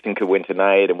that Houston could win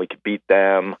tonight and we could beat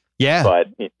them. Yeah, but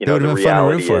the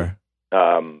reality is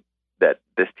that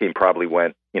this team probably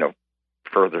went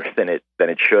further than it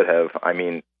should have. I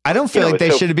mean, I don't feel like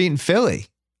they should have beaten Philly.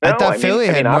 No, I thought Philly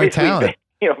had more talent.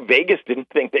 Vegas didn't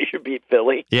think they should beat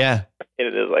Philly. Yeah,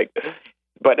 it is like,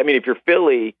 but I mean, if you're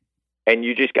Philly and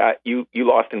you just got you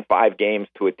lost in 5 games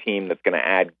to a team that's going to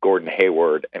add Gordon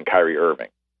Hayward and Kyrie Irving,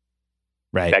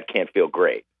 right? That can't feel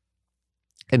great.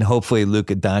 And hopefully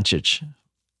Luka Doncic.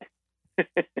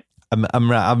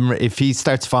 I'm if he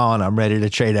starts falling, I'm ready to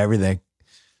trade everything.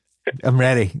 I'm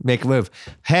ready. Make a move.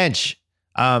 Hench,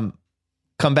 come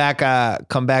back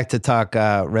to talk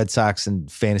Red Sox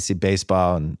and fantasy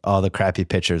baseball and all the crappy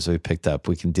pitchers we picked up.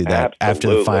 We can do that after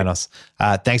the finals.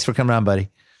 Thanks for coming on, buddy.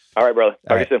 All right, brother.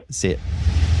 Talk to you soon. See you.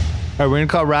 All right, we're going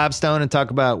to call Rob Stone and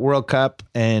talk about World Cup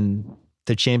and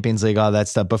the Champions League, all that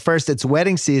stuff. But first, it's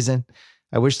wedding season.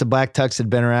 I wish the Black Tux had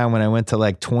been around when I went to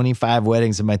like 25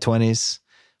 weddings in my 20s.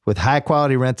 With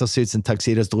high-quality rental suits and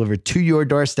tuxedos delivered to your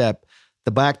doorstep,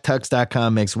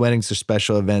 theblacktux.com makes weddings or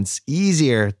special events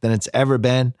easier than it's ever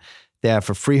been. They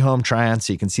offer free home try-on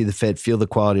so you can see the fit, feel the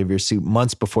quality of your suit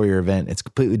months before your event. It's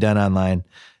completely done online.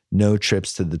 No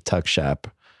trips to the tux shop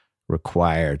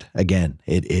required. Again,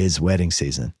 it is wedding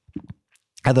season.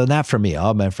 Although not for me.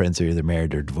 All my friends are either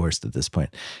married or divorced at this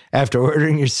point. After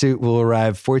ordering, your suit will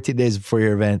arrive 14 days before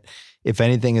your event. If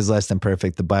anything is less than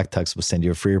perfect, the Black Tux will send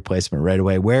you a free replacement right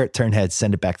away. Wear it, turn heads,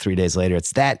 send it back 3 days later.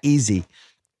 It's that easy.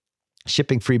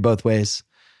 Shipping free both ways.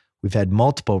 We've had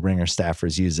multiple Ringer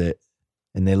staffers use it,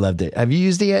 and they loved it. Have you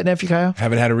used it yet, Nephew Kyle?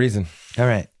 Haven't had a reason. All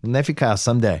right. Nephew Kyle,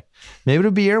 someday. Maybe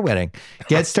it'll be your wedding.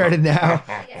 Get started now.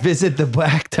 Visit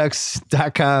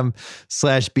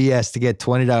theblacktux.com/BS to get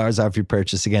 $20 off your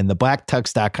purchase. Again,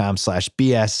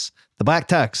 theblacktux.com/BS. The Black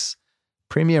Tux.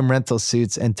 Premium rental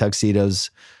suits and tuxedos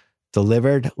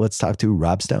delivered. Let's talk to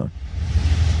Rob Stone.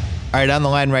 All right, on the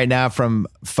line right now from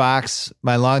Fox,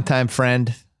 my longtime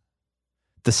friend,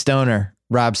 the stoner,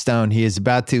 Rob Stone. He is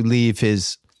about to leave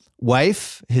his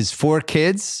wife, his 4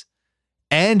 kids,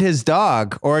 and his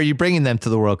dog. Or are you bringing them to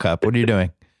the World Cup? What are you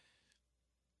doing?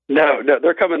 No,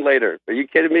 they're coming later. Are you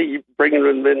kidding me? You bringing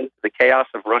them in the chaos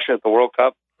of Russia at the World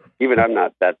Cup? Even I'm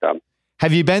not that dumb.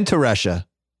 Have you been to Russia?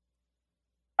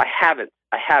 I haven't.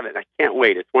 I can't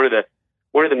wait. It's one of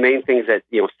the main things that,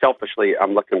 selfishly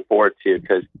I'm looking forward to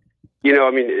because,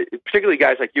 particularly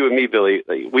guys like you and me, Billy,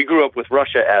 we grew up with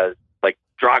Russia as like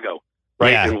Drago,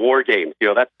 right? Yeah. In war games.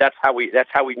 That's how we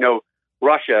know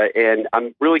Russia. And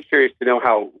I'm really curious to know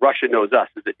how Russia knows us.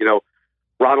 Is it,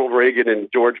 Ronald Reagan and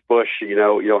George Bush,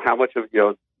 how much of,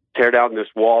 tear down this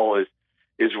wall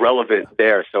is relevant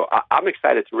there. So I'm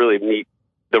excited to really meet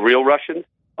the real Russians.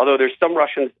 Although there's some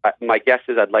Russians, my guess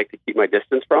is I'd like to keep my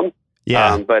distance from.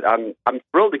 Yeah. But I'm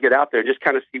thrilled to get out there, just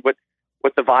kind of see what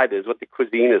the vibe is, what the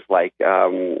cuisine is like,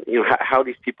 how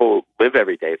these people live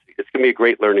every day. It's going to be a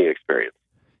great learning experience.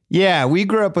 Yeah, we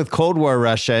grew up with Cold War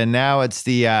Russia, and now it's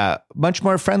the much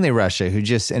more friendly Russia who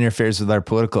just interferes with our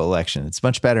political election. It's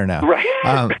much better now. Right.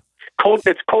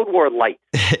 It's Cold War light.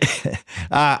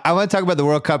 I want to talk about the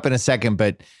World Cup in a second,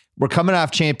 but we're coming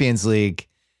off Champions League,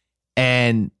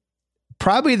 and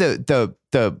probably the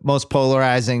most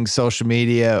polarizing social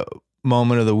media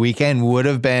moment of the weekend would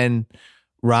have been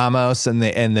Ramos and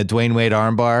the Dwayne Wade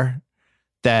armbar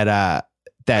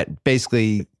that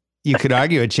basically you could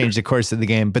argue it changed the course of the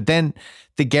game. But then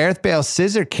the Gareth Bale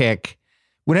scissor kick,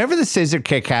 whenever the scissor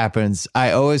kick happens,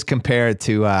 I always compare it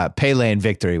to Pele in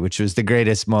Victory, which was the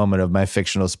greatest moment of my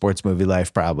fictional sports movie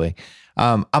life, probably.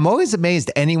 I'm always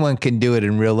amazed anyone can do it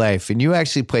in real life. And you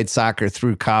actually played soccer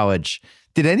through college.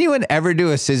 Did anyone ever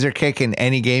do a scissor kick in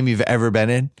any game you've ever been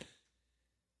in?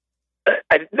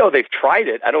 No, they've tried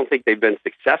it. I don't think they've been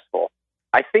successful.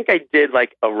 I think I did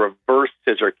like a reverse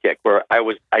scissor kick where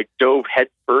I dove head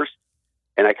first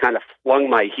and I kind of flung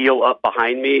my heel up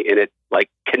behind me and it like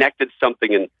connected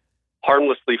something and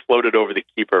harmlessly floated over the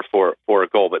keeper for a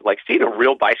goal. But like seeing a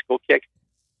real bicycle kick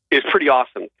is pretty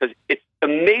awesome because it's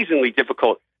amazingly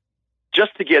difficult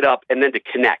just to get up and then to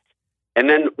connect. And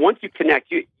then once you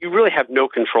connect, you really have no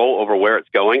control over where it's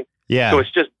going. Yeah. So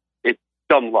it's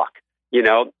dumb luck,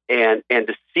 and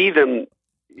to see them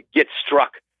get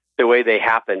struck the way they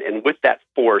happen and with that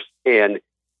force and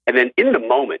then in the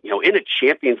moment, in a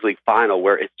Champions League final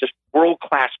where it's just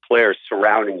world-class players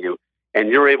surrounding you and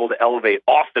you're able to elevate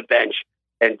off the bench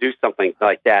and do something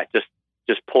like that, just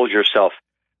pulls yourself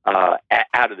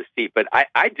out of the seat. But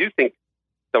I do think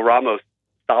the Ramos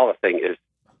Salah thing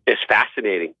is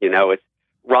fascinating. It's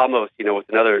Ramos, with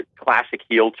another classic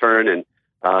heel turn and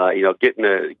getting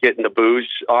the booze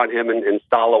on him, and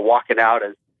Salah walking out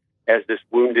as this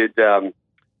wounded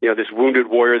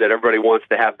warrior that everybody wants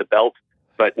to have the belt,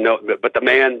 but the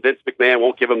man Vince McMahon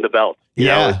won't give him the belt.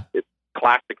 It's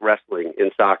classic wrestling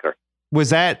in soccer.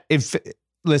 Was that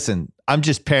listen, I'm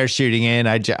just parachuting in.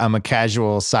 I'm a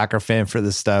casual soccer fan for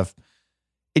this stuff.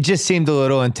 It just seemed a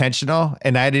little intentional,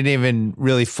 and I didn't even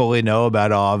really fully know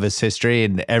about all of his history,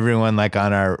 and everyone like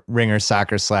on our Ringer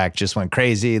Soccer Slack just went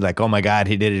crazy. Like, oh my God,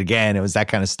 he did it again. It was that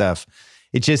kind of stuff.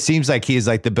 It just seems like he's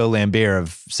like the Bill Lambier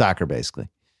of soccer, basically.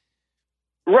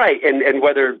 Right. And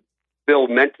whether Bill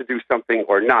meant to do something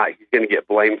or not, he's going to get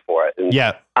blamed for it. And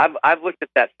yeah. I've looked at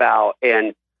that foul,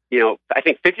 and, I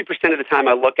think 50% of the time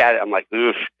I look at it, I'm like,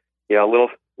 oof, a little,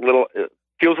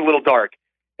 feels a little dark.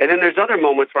 And then there's other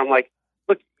moments where I'm like,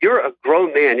 look, you're a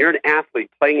grown man. You're an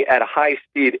athlete playing at a high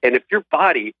speed. And if your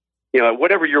body,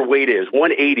 whatever your weight is,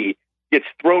 180, gets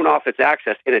thrown off its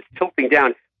axis and it's tilting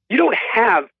down, you don't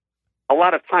have a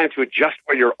lot of time to adjust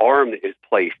where your arm is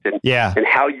placed and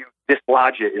how you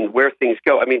dislodge it and where things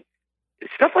go. I mean,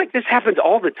 stuff like this happens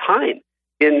all the time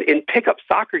in pickup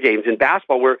soccer games, in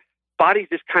basketball, where bodies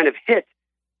just kind of hit,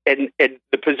 and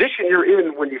the position you're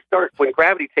in when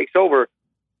gravity takes over,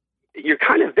 you're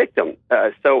kind of victim.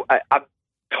 So I'm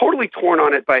totally torn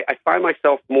on it, but I find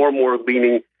myself more and more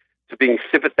leaning to being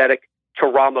sympathetic to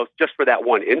Ramos just for that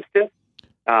one instance.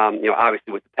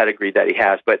 Obviously with the pedigree that he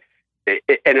has, but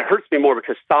it hurts me more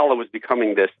because Salah was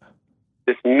becoming this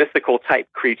mythical type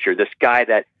creature, this guy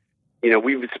that,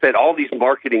 we've spent all these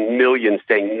marketing millions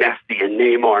saying Messi and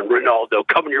Neymar and Ronaldo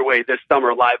coming your way this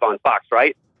summer live on Fox,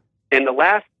 right? And the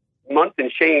last month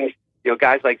and change,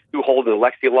 guys like Stu Holden,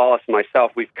 Alexia Lawless, and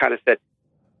myself, we've kind of said,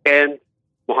 and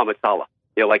Mohamed Salah.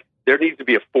 There needs to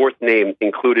be a fourth name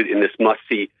included in this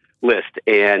must-see list.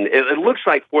 And it looks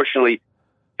like, fortunately,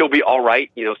 he'll be all right.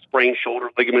 Sprained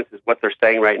shoulder ligaments is what they're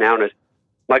saying right now. And as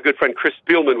my good friend Chris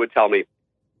Spielman would tell me,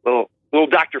 little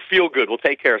Dr. Feelgood will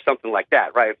take care of something like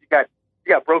that, right? If you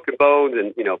got broken bones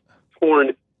and,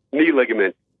 torn knee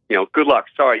ligament, good luck.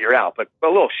 Sorry, you're out. But a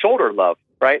little shoulder love,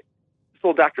 right? This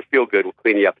little Dr. Feelgood will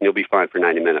clean you up and you'll be fine for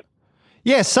 90 minutes.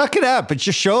 Yeah, suck it up. It's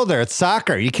your shoulder. It's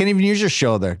soccer. You can't even use your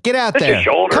shoulder. Get out there. Your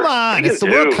shoulder. Come on. It's the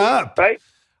World Cup. Right?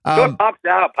 It pops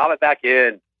out. Pop it back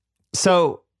in.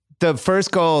 So the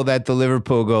first goal that the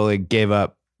Liverpool goalie gave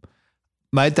up,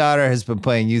 my daughter has been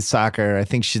playing youth soccer. I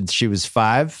think she was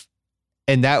 5.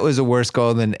 And that was a worse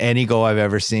goal than any goal I've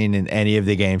ever seen in any of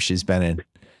the games she's been in.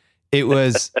 It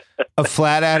was a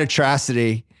flat out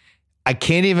atrocity. I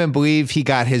can't even believe he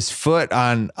got his foot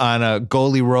on a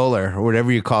goalie roller or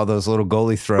whatever you call those little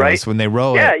goalie throws when they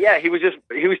roll it. Yeah. He was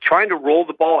trying to roll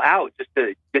the ball out just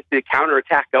to get the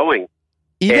counterattack going.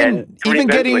 Even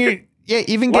getting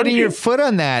your foot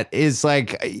on that is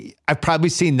like, I've probably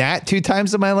seen that 2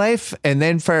 times in my life. And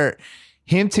then for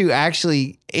him to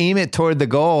actually aim it toward the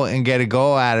goal and get a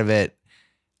goal out of it,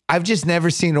 I've just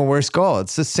never seen a worse goal.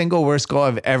 It's the single worst goal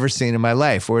I've ever seen in my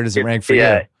life. Where does it rank for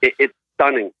you? It's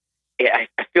stunning. I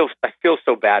feel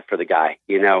so bad for the guy,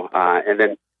 and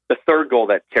then the third goal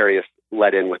that Karius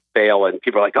let in with Bale, and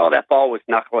people are like, oh, that ball was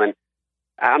knuckling.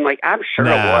 I'm like, I'm sure it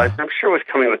was. I'm sure it was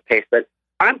coming with pace, but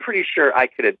I'm pretty sure I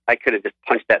could have just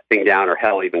punched that thing down, or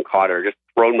hell, even caught it, or just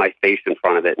thrown my face in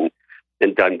front of it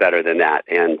and done better than that.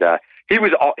 And he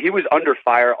was under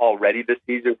fire already this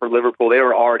season for Liverpool. They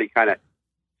were already kind of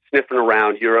sniffing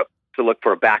around Europe to look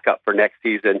for a backup for next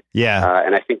season. Yeah,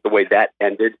 and I think the way that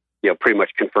ended, pretty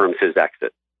much confirms his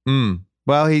exit.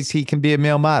 Well, he can be a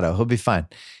male motto. He'll be fine.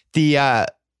 The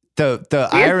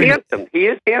irony, he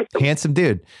is handsome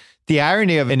dude. The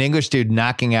irony of an English dude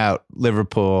knocking out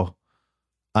Liverpool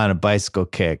on a bicycle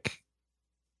kick.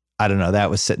 I don't know. That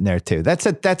was sitting there too. That's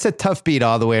a tough beat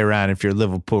all the way around if you're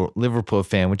a Liverpool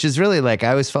fan, which is really like, I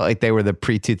always felt like they were the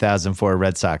pre-2004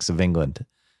 Red Sox of England.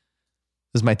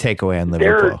 Was my takeaway on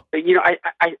Liverpool.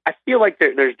 I feel like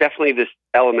there's definitely this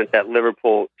element that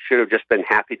Liverpool should have just been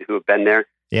happy to have been there.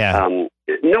 Yeah.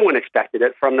 No one expected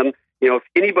it from them. If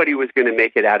anybody was going to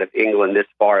make it out of England this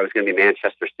far, it was going to be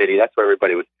Manchester City. That's where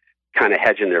everybody was kind of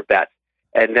hedging their bets.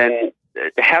 And then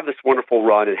to have this wonderful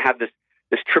run and have this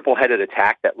triple-headed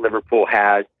attack that Liverpool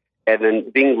has, and then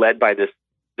being led by this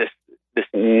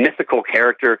mythical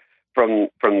character from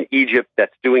Egypt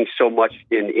that's doing so much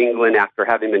in England after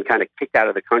having been kind of kicked out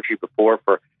of the country before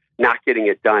for not getting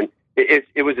it done.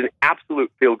 It was an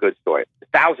absolute feel-good story,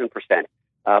 1,000%.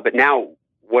 But now,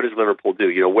 what does Liverpool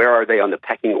do? Where are they on the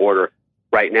pecking order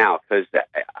right now? Because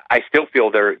I still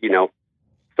feel they're, 3rd,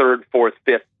 4th,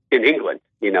 5th in England.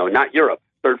 not Europe,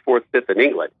 third, fourth, fifth in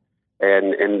England.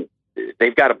 And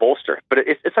they've got to bolster. But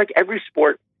it's like every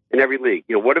sport in every league.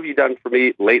 What have you done for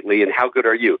me lately, and how good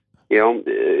are you?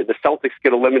 The Celtics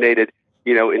get eliminated,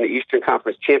 in the Eastern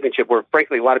Conference Championship, where,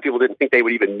 frankly, a lot of people didn't think they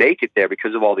would even make it there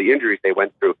because of all the injuries they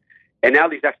went through. And now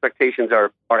these expectations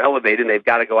are elevated, and they've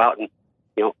got to go out and,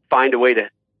 find a way to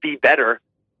be better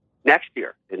next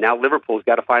year. And now Liverpool's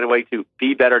got to find a way to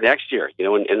be better next year,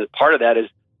 and part of that is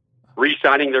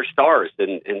re-signing their stars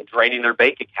and draining their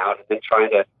bank account and then trying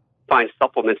to find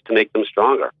supplements to make them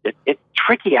stronger. It's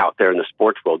tricky out there in the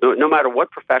sports world, no matter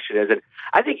what profession it is. And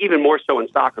I think even more so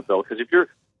in soccer, Bill, because if you're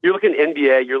looking at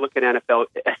NBA, you're looking at NFL,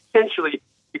 essentially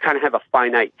you kind of have a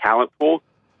finite talent pool.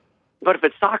 But if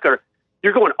it's soccer,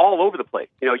 you're going all over the place.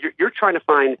 You're trying to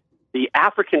find the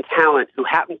African talent who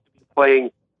happens to be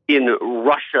playing in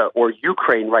Russia or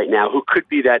Ukraine right now, who could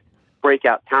be that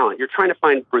breakout talent. You're trying to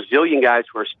find Brazilian guys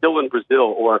who are still in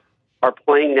Brazil or are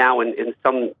playing now in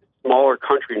some smaller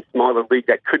country and smaller league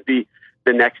that could be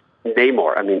the next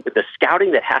Neymar. I mean, the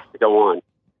scouting that has to go on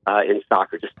in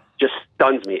soccer just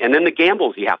stuns me. And then the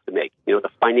gambles you have to make, the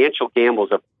financial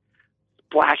gambles of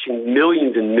splashing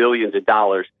millions and millions of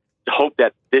dollars to hope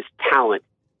that this talent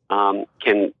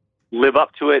can live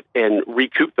up to it and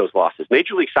recoup those losses.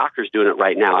 Major League Soccer is doing it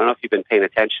right now. I don't know if you've been paying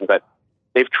attention, but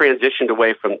they've transitioned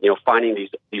away from finding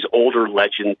these older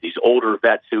legends, these older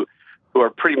vets who are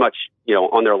pretty much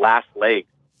on their last legs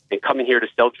and coming here to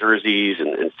sell jerseys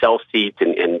and sell seats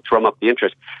and drum up the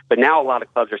interest. But now a lot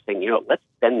of clubs are saying, let's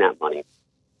spend that money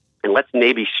and let's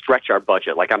maybe stretch our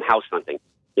budget. Like I'm house hunting.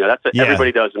 That's what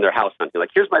everybody does when they're house hunting. Like,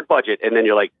 here's my budget, and then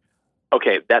you're like,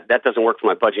 okay, that doesn't work for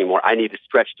my budget anymore. I need to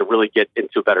stretch to really get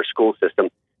into a better school system.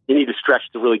 You need to stretch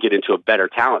to really get into a better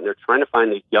talent. They're trying to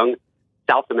find these young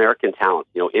South American talents,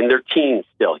 in their teens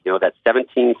still, that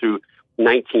 17 through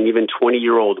 19, even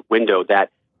 20-year-old window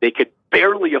that they could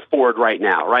barely afford right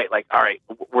now, right? Like, all right,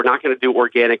 we're not going to do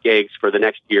organic eggs for the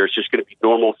next year. It's just going to be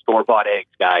normal store-bought eggs,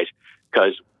 guys,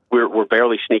 because we're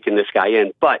barely sneaking this guy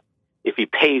in. But if he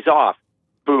pays off,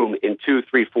 boom, in 2,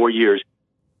 3, 4 years,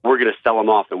 we're going to sell him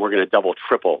off and we're going to double,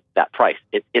 triple that price.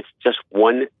 It's just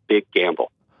one big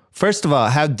gamble. First of all,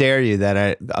 how dare you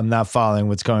that I'm not following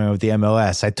what's going on with the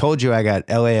MLS? I told you I got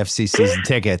LAFC season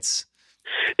tickets.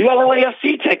 You got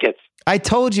LAFC tickets. I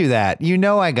told you that.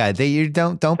 I got that. You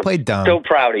don't play dumb. So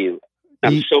proud of you.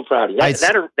 I'm so proud of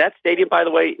you. That stadium, by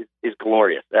the way, is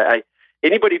glorious.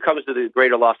 Anybody who comes to the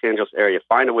greater Los Angeles area,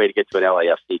 find a way to get to an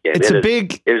LAFC game.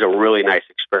 It is a really nice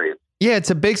experience. Yeah,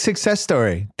 it's a big success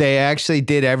story. They actually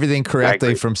did everything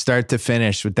correctly from start to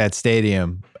finish with that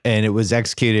stadium, and it was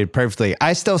executed perfectly.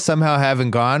 I still somehow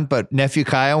haven't gone, but nephew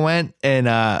Kyle went and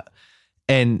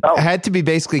had to be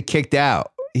basically kicked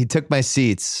out. He took my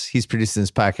seats. He's producing this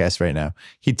podcast right now.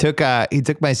 He took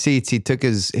my seats. He took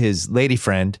his lady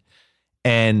friend,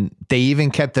 and they even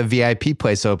kept the VIP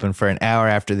place open for an hour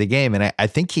after the game. And I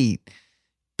think he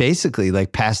basically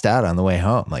like passed out on the way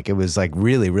home. Like, it was like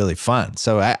really, really fun.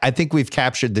 So I think we've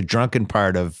captured the drunken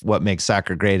part of what makes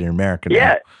soccer great in America now.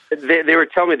 Yeah. They were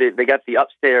telling me they got the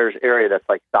upstairs area that's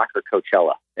like soccer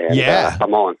Coachella. And,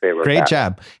 I'm all in favor of that. Great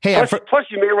job. Hey, plus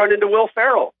you may run into Will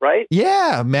Ferrell, right?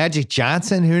 Yeah. Magic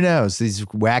Johnson. Who knows? These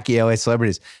wacky LA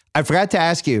celebrities. I forgot to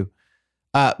ask you,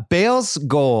 Bale's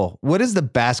goal, what is the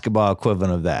basketball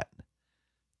equivalent of that?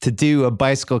 To do a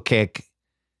bicycle kick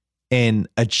in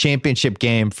a championship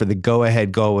game for the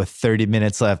go-ahead goal with 30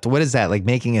 minutes left. What is that? Like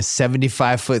making a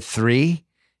 75-foot three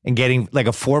and getting like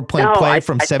a 4-point play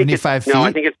from 75 feet? No,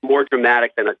 I think it's more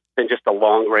dramatic than just a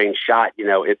long-range shot.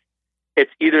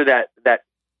 It's either that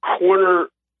corner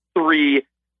three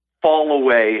fall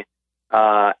away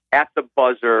at the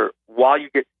buzzer while you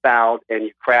get fouled and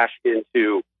you crash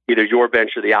into either your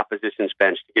bench or the opposition's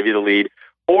bench to give you the lead,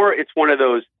 or it's one of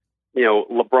those,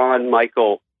 LeBron,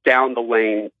 Michael down the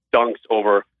lane dunks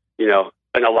over, an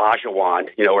Olajuwon,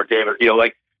 or David,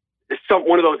 like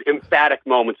one of those emphatic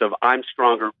moments of I'm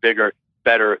stronger, bigger,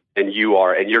 better than you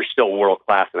are, and you're still world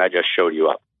class, and I just showed you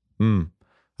up.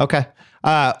 Okay.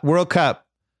 World Cup.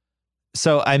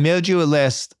 So I mailed you a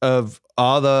list of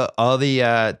all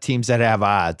the teams that have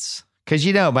odds. Because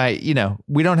we don't have.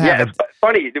 Yeah,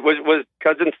 funny. Was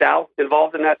cousin Sal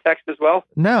involved in that text as well?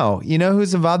 No,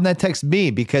 who's involved in that text?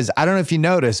 Me, because I don't know if you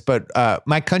noticed, but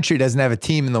my country doesn't have a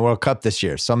team in the World Cup this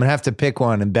year, so I'm gonna have to pick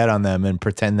one and bet on them and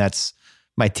pretend that's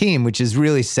my team, which is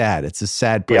really sad. It's a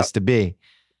sad place to be.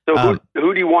 So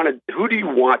who do you want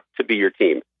to be your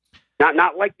team?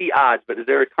 Not like the odds, but is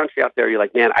there a country out there you're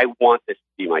like, man, I want this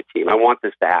to be my team. I want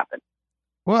this to happen.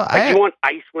 Well, you want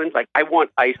Iceland? Like, I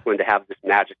want Iceland to have this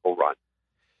magical run.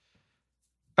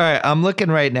 All right, I'm looking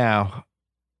right now.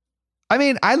 I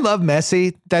mean, I love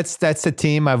Messi. That's the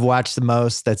team I've watched the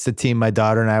most. That's the team my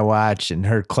daughter and I watch, and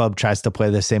her club tries to play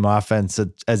the same offense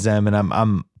as them. And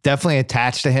I'm definitely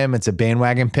attached to him. It's a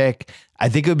bandwagon pick. I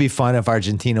think it would be fun if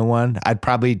Argentina won. I'd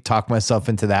probably talk myself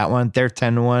into that one. They're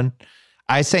 10-1.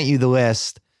 I sent you the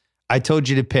list. I told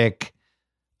you to pick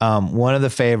one of the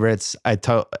favorites. I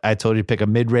told you to pick a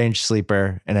mid-range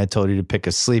sleeper, and I told you to pick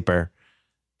a sleeper.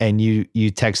 And you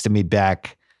texted me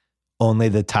back, only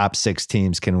the top 6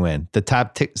 teams can win. The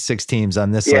top 6 teams on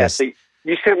this list. So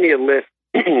you sent me a list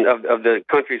of the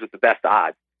countries with the best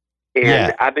odds.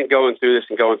 And I've been going through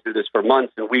this for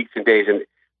months and weeks and days. And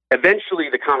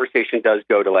eventually the conversation does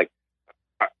go to like,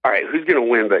 all right, who's going to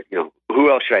win? But,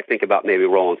 who else should I think about maybe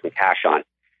rolling some cash on?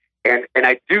 And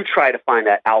I do try to find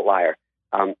that outlier.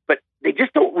 But they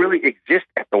just don't really exist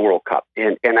at the World Cup.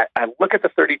 And I look at the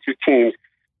 32 teams,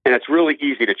 and it's really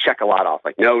easy to check a lot off.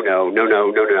 Like, no.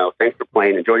 Thanks for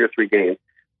playing. Enjoy your 3 games.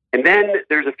 And then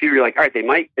there's a few you're like, all right, they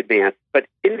might advance. But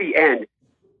in the end,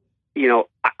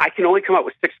 I can only come up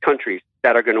with 6 countries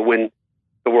that are going to win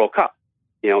the World Cup.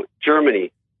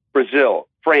 Germany, Brazil,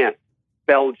 France,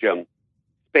 Belgium,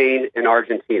 Spain, and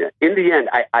Argentina. In the end,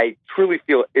 I truly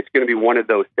feel it's going to be one of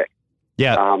those 6.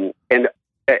 Yeah. And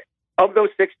of those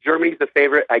 6, Germany's the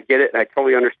favorite. I get it, and I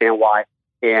totally understand why.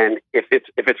 And if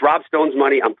it's Rob Stone's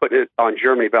money, I'm putting it on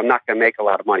Germany, but I'm not going to make a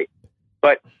lot of money.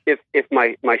 But if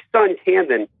my son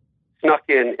Camden snuck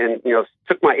in and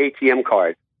took my ATM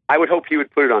card, I would hope he would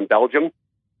put it on Belgium,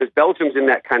 because Belgium's in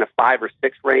that kind of 5 or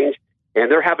 6 range, and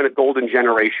they're having a golden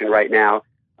generation right now.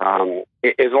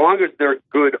 As long as they're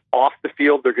good off the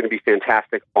field, they're going to be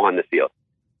fantastic on the field.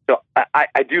 So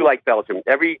I do like Belgium.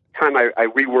 Every time I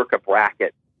rework a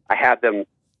bracket, I have them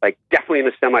like definitely in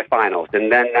the semifinals,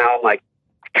 and then now I'm like,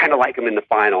 I kind of like them in the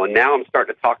final. And now I'm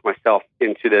starting to talk myself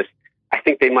into this. I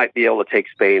think they might be able to take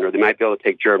Spain, or they might be able to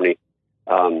take Germany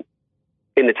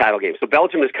in the title game. So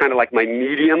Belgium is kind of like my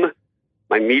medium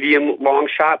long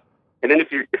shot. And then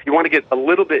if you want to get a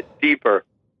little bit deeper,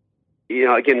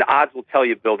 again, the odds will tell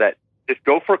you, Bill, that just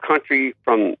go for a country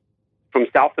from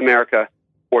South America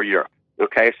or Europe.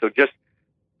 Okay, so just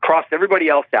cross everybody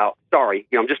else out. Sorry,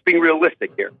 I'm just being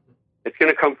realistic here. It's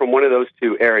going to come from one of those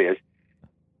 2 areas.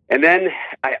 And then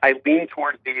I lean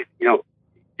towards these, you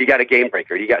got a game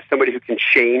breaker. You got somebody who can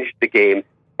change the game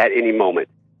at any moment.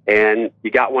 And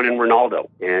you got one in Ronaldo.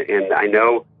 And I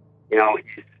know,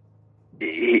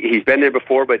 he's been there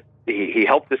before, but he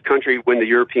helped this country win the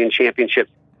European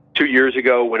Championships 2 years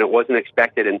ago when it wasn't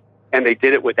expected. And they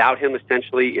did it without him,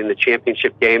 essentially, in the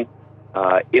championship game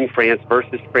in France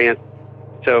versus France.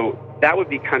 So that would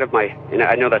be kind of and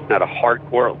I know that's not a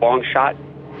hardcore long shot,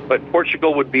 but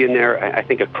Portugal would be in there. I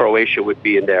think a Croatia would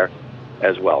be in there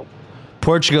as well.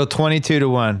 Portugal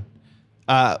 22-1.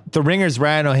 The Ringer's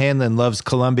Ryan O'Hanlon loves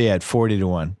Colombia at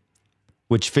 40-1,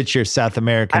 which fits your South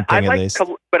American thing at least.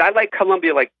 But I like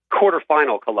Colombia, like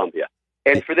quarterfinal Colombia,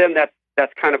 and for them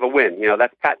that's kind of a win.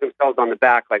 That's patting themselves on the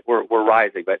back, like we're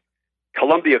rising. But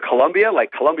Colombia,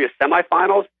 like Colombia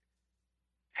semifinals.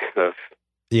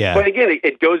 Yeah. But again,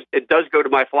 it does go to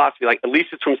my philosophy. Like, at least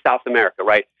it's from South America,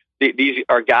 right? These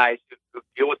are guys who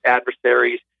deal with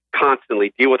adversaries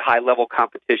constantly, deal with high-level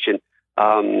competition,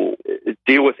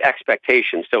 deal with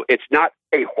expectations. So it's not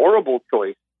a horrible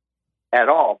choice at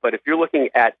all. But if you're looking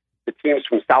at the teams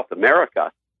from South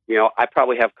America, I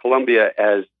probably have Colombia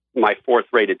as my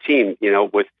 4th-rated team,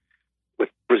 with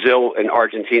Brazil and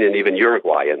Argentina and even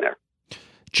Uruguay in there.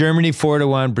 Germany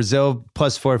 4-1, Brazil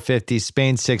plus 450,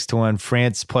 Spain 6-1,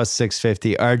 France plus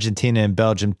 650, Argentina and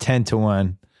Belgium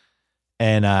 10-1,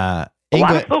 and a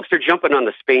lot of folks are jumping on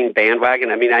the Spain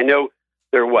bandwagon. I mean, I know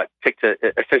they're picked to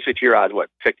essentially to your odds,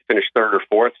 picked to finish 3rd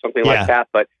or 4th, something like that.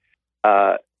 But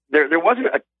there wasn't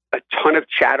a ton of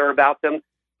chatter about them,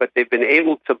 but they've been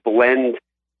able to blend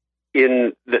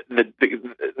in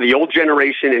the old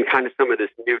generation and kind of some of this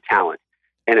new talent,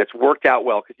 and it's worked out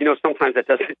well, because sometimes that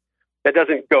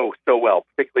doesn't go so well,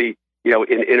 particularly,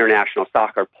 in international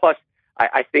soccer. Plus,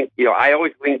 I think, I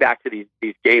always lean back to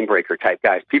these game breaker type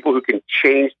guys, people who can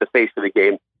change the face of the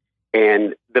game.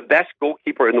 And the best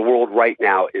goalkeeper in the world right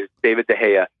now is David De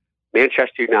Gea,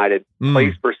 Manchester United,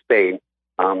 plays for Spain.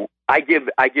 I give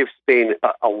Spain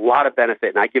a lot of benefit,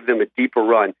 and I give them a deeper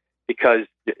run because,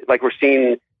 like we're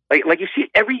seeing, like you see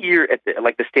every year at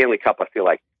the Stanley Cup, I feel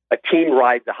like a team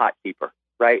rides a hot keeper,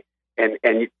 right? And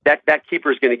that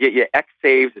keeper is going to get you X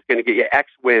saves, it's going to get you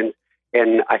X wins,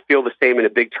 and I feel the same in a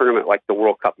big tournament like the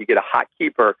World Cup. You get a hot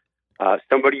keeper,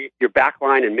 somebody your back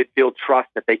line and midfield trust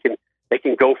that they can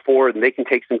go forward and they can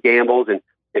take some gambles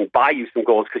and buy you some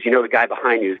goals because the guy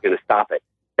behind you is going to stop it.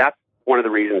 That's one of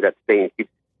the reasons that Spain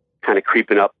keeps kind of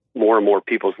creeping up more and more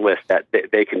people's list that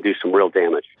they can do some real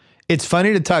damage. It's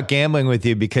funny to talk gambling with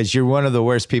you because you're one of the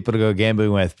worst people to go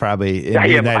gambling with, probably in the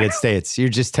United States. You're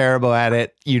just terrible at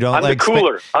it. You don't I'm like the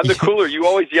cooler. I'm the cooler. You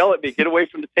always yell at me, get away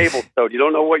from the table, so you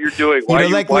don't know what you're doing. You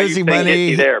don't like losing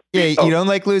money. There? Yeah, you don't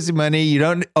like losing money. You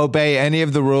don't obey any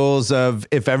of the rules of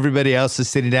if everybody else is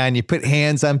sitting down. You put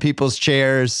hands on people's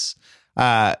chairs.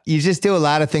 You just do a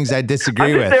lot of things I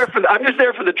disagree with. I'm just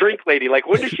there for the drink lady. Like,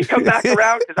 when does she come back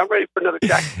around? Because I'm ready for another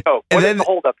Jack and Coke. What is the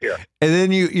hold up here? And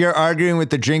then you're arguing with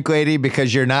the drink lady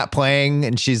because you're not playing,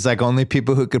 and she's like, only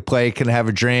people who could play can have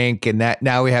a drink, and that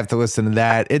now we have to listen to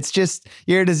that. It's just,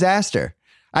 you're a disaster.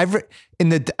 I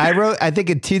wrote, I think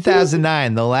in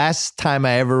 2009, the last time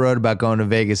I ever wrote about going to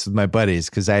Vegas with my buddies,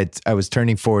 because I was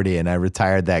turning 40 and I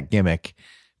retired that gimmick.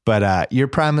 But you're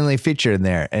prominently featured in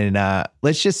there. And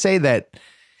let's just say that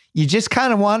you just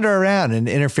kind of wander around and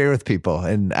interfere with people.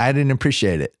 And I didn't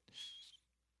appreciate it.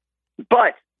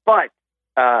 But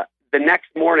the next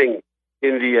morning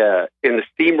in the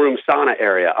steam room sauna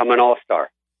area, I'm an all-star.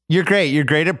 You're great. You're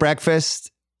great at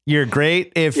breakfast. You're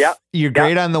great you're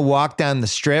great on the walk down the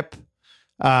strip.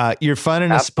 You're fun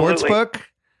in a sports book.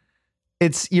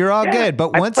 You're all good.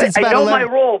 But once it's about I know my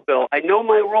role, Bill. I know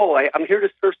my role. I'm here to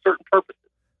serve certain purposes.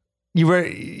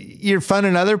 You're fun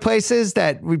in other places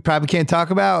that we probably can't talk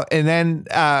about. And then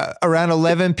around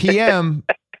 11 p.m.,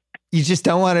 you just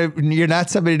don't want to, you're not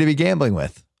somebody to be gambling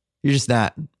with. You're just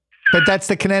not. But that's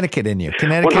the Connecticut in you.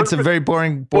 Connecticut's a very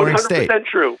boring state. 100%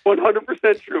 true.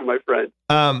 100% true, my friend.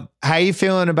 How are you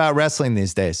feeling about wrestling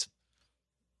these days?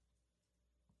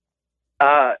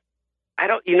 I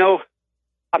don't,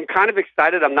 I'm kind of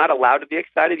excited. I'm not allowed to be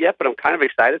excited yet, but I'm kind of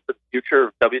excited for the future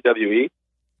of WWE.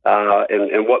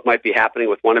 And what might be happening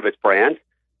with one of its brands,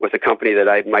 with a company that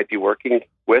I might be working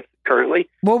with currently.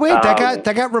 Well, wait, that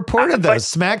got reported though.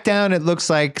 SmackDown, it looks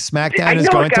like SmackDown is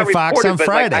going to Fox on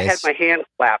Fridays. I had my hands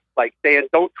slapped, saying,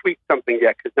 "Don't tweet something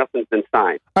yet because nothing's been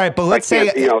signed." All right, but let's say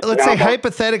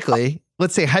hypothetically,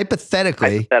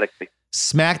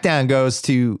 SmackDown goes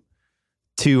to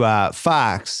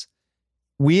Fox.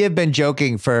 We have been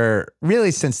joking for really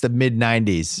since the mid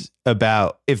 '90s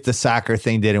about if the soccer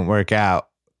thing didn't work out,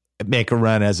 make a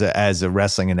run as a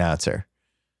wrestling announcer.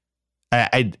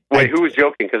 Wait, who was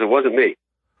joking? Because it wasn't me.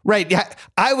 Right. Yeah.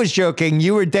 I was joking.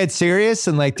 You were dead serious.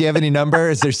 And do you have any number?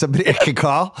 Is there somebody I could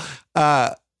call?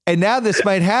 And now this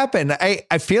might happen.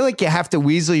 I feel like you have to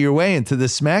weasel your way into the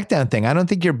SmackDown thing. I don't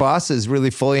think your bosses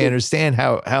really fully understand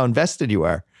how invested you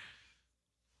are.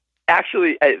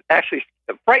 Actually,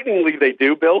 frighteningly, they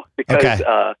do, Bill, because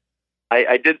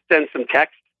I did send some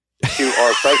text to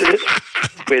our president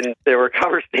when there were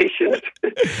conversations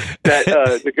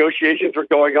that negotiations were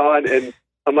going on. And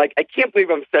I'm like, I can't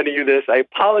believe I'm sending you this. I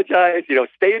apologize.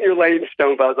 Stay in your lane,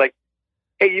 Stone. But I was like,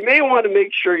 hey, you may want to make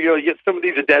sure, you get some of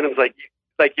these addendums. Like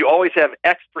you always have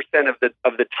X% of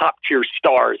the top tier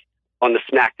stars on the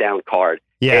SmackDown card.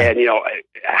 Yeah. And,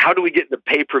 how do we get in the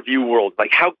pay-per-view world?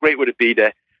 Like, how great would it be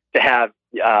to have,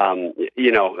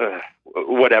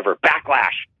 whatever,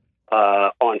 Backlash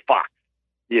on Fox?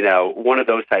 One of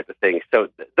those type of things. So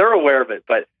they're aware of it,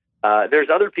 but there's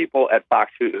other people at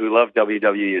Fox who love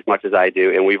WWE as much as I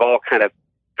do, and we've all kind of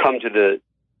come to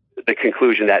the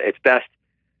conclusion that it's best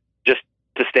just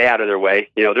to stay out of their way.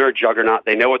 They're a juggernaut.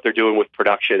 They know what they're doing with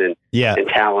production and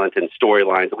talent and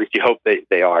storylines. At least you hope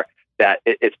they are. That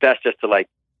it's best just to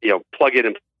plug in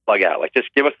and plug out. Just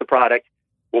give us the product.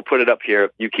 We'll put it up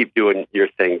here. You keep doing your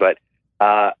thing. But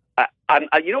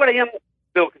you know what I am,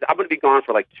 Bill? Because I'm going to be gone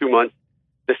for 2 months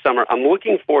this summer. I'm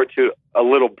looking forward to a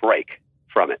little break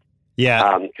from it.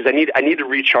 Yeah. Because I need to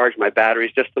recharge my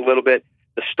batteries just a little bit.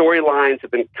 The storylines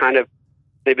have been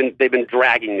they've been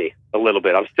dragging me a little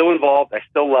bit. I'm still involved. I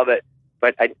still love it,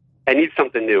 but I need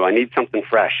something new. I need something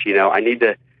fresh.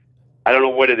 I don't know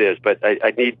what it is, but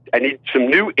I need some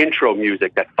new intro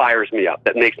music that fires me up,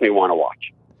 that makes me want to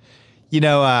watch.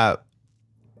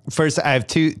 First I have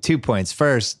two points.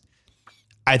 First,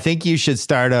 I think you should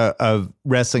start a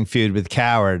wrestling feud with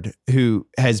Coward, who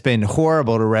has been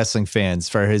horrible to wrestling fans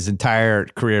for his entire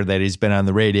career that he's been on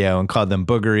the radio and called them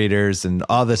booger eaters and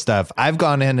all this stuff. I've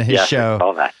gone into his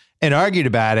show and argued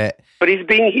about it. But he's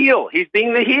being heel. He's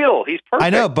being the heel. He's perfect.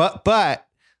 I know, but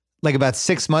about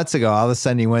 6 months ago, all of a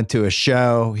sudden he went to a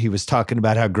show. He was talking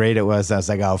about how great it was. I was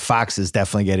like, oh, Fox is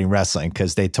definitely getting wrestling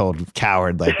because they told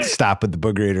Coward, stop with the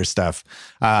booger eater stuff.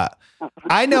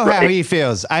 I know how he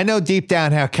feels. I know deep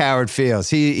down how Coward feels.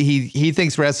 He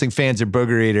thinks wrestling fans are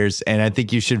booger eaters, and I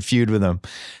think you should feud with them.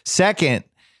 Second,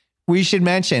 we should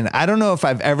mention, I don't know if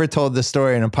I've ever told this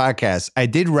story in a podcast. I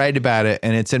did write about it,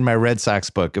 and it's in my Red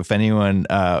Sox book. If anyone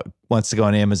wants to go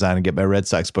on Amazon and get my Red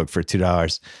Sox book for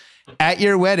 $2. at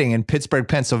your wedding in Pittsburgh,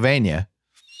 Pennsylvania.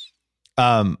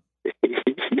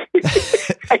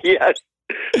 Yes,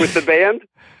 with the band.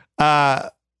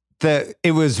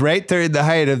 It was right there in the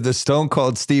height of the Stone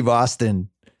Cold Steve Austin,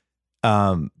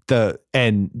 the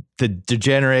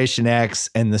Generation X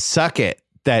and the Suck It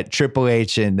that Triple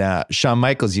H and Shawn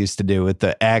Michaels used to do with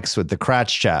the X with the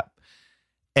crotch chop.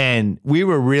 And we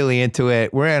were really into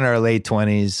it. We're in our late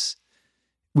 20s.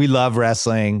 We love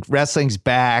wrestling. Wrestling's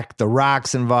back. The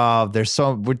Rock's involved. There's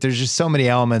just so many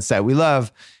elements that we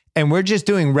love. And we're just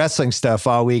doing wrestling stuff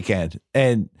all weekend.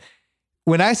 And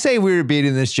when I say we were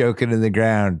beating this joke into the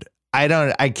ground, I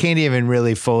can't even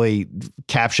really fully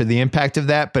capture the impact of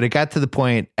that. But it got to the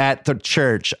point at the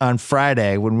church on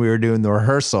Friday when we were doing the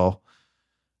rehearsal.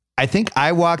 I think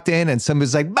I walked in and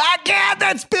somebody's like, "My God,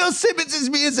 that's Bill Simmons'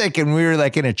 music." And we were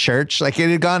like in a church, like it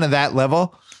had gone to that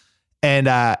level. And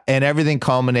everything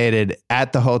culminated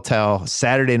at the hotel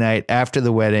Saturday night after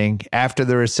the wedding, after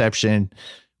the reception.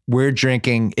 We're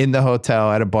drinking in the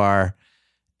hotel at a bar,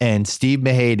 and Steve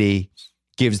Mahady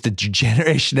gives the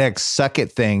Generation X Suck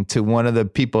It thing to one of the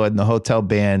people in the hotel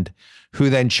band,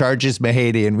 who then charges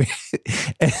Mahady. And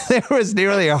there was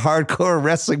nearly a hardcore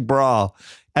wrestling brawl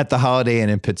at the Holiday Inn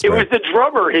in Pittsburgh. It was the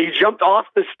drummer. He jumped off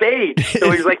the stage. So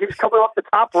he's coming off the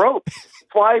top rope,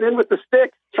 flying in with the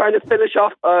stick, trying to finish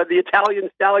off the Italian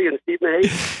stallion, Steve Mahady.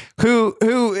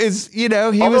 Who is, he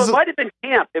Although was... it might have been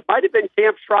Camp. It might have been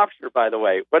Camp Shropshire, by the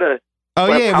way. It was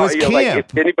Camp.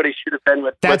 If anybody should have been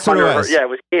with... That's what it was. Yeah, it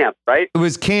was Camp, right? It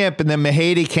was Camp, and then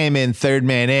Mahady came in third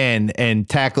man in and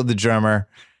tackled the drummer.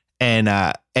 And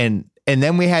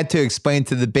then we had to explain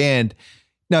to the band,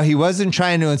 no, he wasn't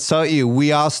trying to insult you.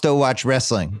 We all still watch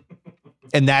wrestling.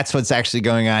 And that's what's actually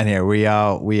going on here. We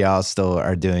all still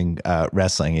are doing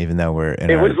wrestling, even though we're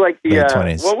in our late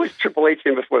 20s. What was Triple H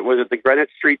in before? Was it the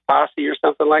Greenwich Street Posse or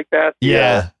something like that?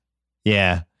 Yeah.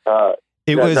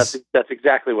 That's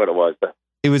exactly what it was.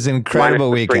 It was an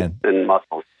incredible weekend. And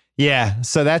muscles. Yeah.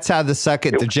 So that's how the Suck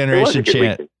It, the Generation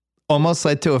chant almost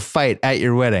led to a fight at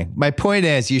your wedding. My point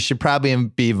is, you should probably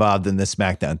be involved in the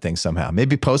SmackDown thing somehow.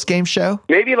 Maybe post-game show?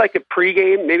 Maybe like a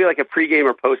pregame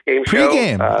or post-game show.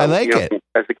 Pregame. I like it.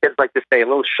 As the kids like to say, a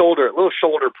little shoulder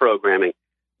programming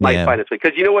might find its way.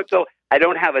 Because you know what, Bill? I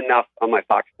don't have enough on my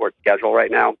Fox Sports schedule right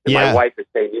now. And my wife is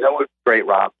saying, you know what's great,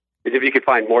 Rob, is if you could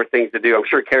find more things to do. I'm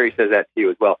sure Carrie says that to you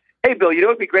as well. Hey, Bill, you know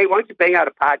what would be great? Why don't you bang out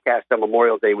a podcast on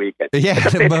Memorial Day weekend? Yeah,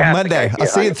 Monday. Idea. I'll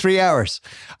see you in 3 hours.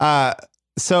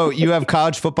 So you have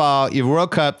college football, you have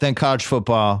World Cup, then college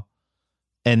football,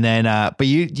 and then but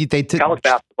they took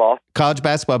college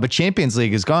basketball, but Champions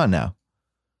League is gone now.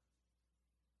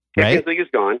 Champions League is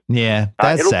gone. Yeah,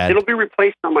 that's sad. It'll be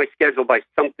replaced on my schedule by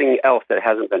something else that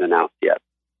hasn't been announced yet.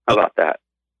 How about that?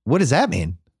 What does that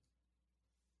mean?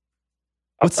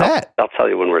 What's that? I'll tell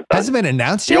you when we're done. Hasn't been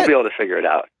announced yet? You'll be able to figure it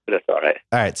out, but it's all right.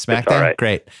 All right, SmackDown, all right.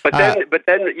 Great. But then,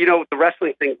 the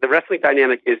wrestling thing, the wrestling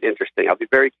dynamic is interesting. I'll be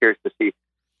very curious to see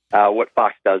what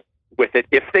Fox does with it,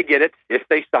 if they get it, if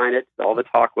they sign it. All the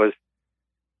talk was,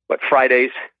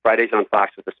 Fridays on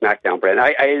Fox with the SmackDown brand.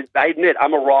 I admit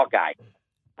I'm a Raw guy.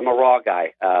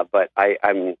 But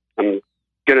I'm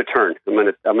gonna turn. I'm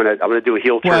gonna do a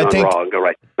heel turn on Raw and go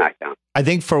right to SmackDown. I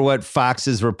think for what Fox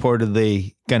is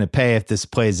reportedly gonna pay if this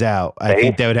plays out, I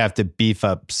think they would have to beef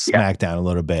up SmackDown a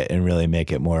little bit and really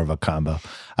make it more of a combo.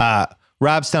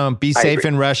 Rob Stone, be safe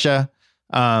in Russia.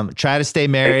 Try to stay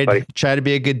married. Thanks, try to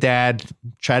be a good dad.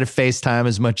 Try to FaceTime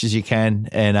as much as you can,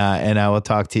 and I will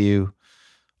talk to you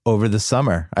over the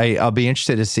summer. I'll be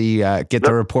interested to see get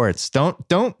the reports. Don't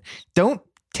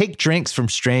take drinks from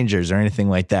strangers or anything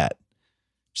like that.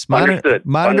 Just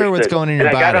monitor what's going in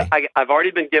your body. I've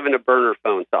already been given a burner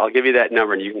phone, so I'll give you that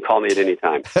number and you can call me at any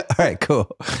time. All right, cool.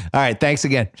 All right, thanks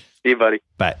again. See you, buddy.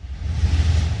 Bye.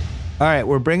 All right,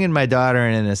 we're bringing my daughter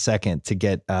in a second to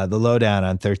get the lowdown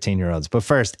on 13-year-olds. But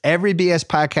first, every BS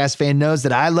podcast fan knows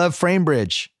that I love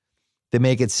FrameBridge. They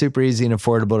make it super easy and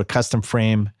affordable to custom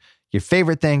frame your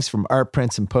favorite things, from art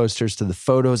prints and posters to the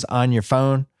photos on your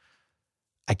phone.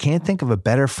 I can't think of a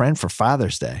better friend for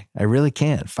Father's Day. I really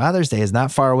can't. Father's Day is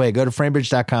not far away. Go to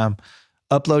framebridge.com,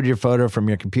 upload your photo from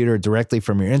your computer directly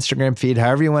from your Instagram feed,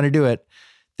 however you want to do it.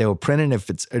 They will print it. If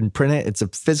it's it's a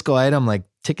physical item like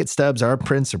ticket stubs, art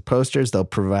prints, or posters. They'll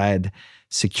provide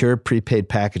secure prepaid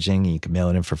packaging, and you can mail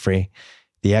it in for free.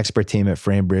 The expert team at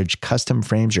FrameBridge custom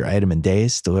frames your item in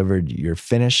days, delivered your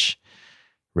finish,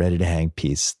 ready to hang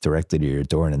piece directly to your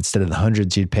door. And instead of the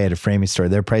hundreds you'd pay at a framing store,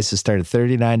 their prices start at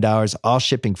 $39, all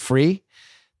shipping free.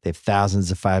 They have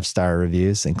thousands of 5-star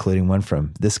reviews, including one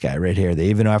from this guy right here. They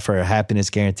even offer a happiness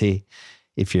guarantee.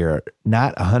 If you're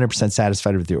not 100%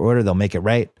 satisfied with your order, they'll make it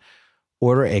right.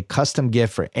 Order a custom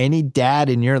gift for any dad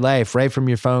in your life right from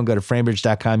your phone. Go to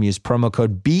framebridge.com. Use promo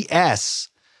code BS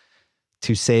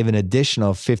to save an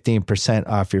additional 15%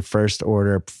 off your first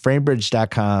order.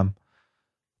 Framebridge.com.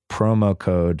 Promo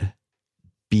code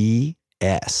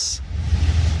BS.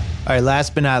 All right,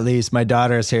 last but not least, my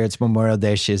daughter is here. It's Memorial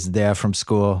Day. She has the day off from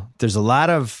school. There's a lot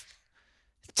of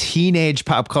teenage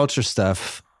pop culture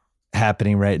stuff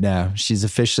happening right now. She's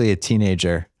officially a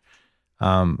teenager.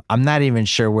 I'm not even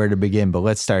sure where to begin, but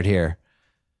let's start here.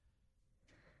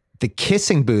 The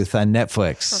Kissing Booth on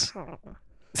Netflix.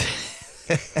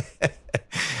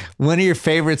 One of your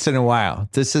favorites in a while.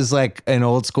 This is like an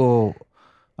old school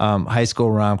high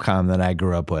school rom-com that I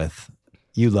grew up with.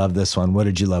 You love this one. What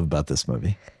did you love about this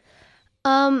movie?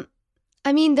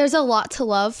 I mean, there's a lot to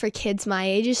love for kids my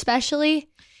age, especially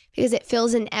because it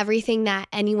fills in everything that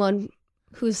anyone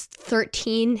who's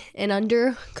 13 and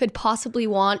under could possibly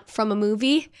want from a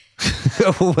movie.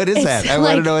 What is that? I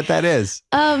want to know what that is.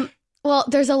 Well,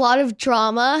 there's a lot of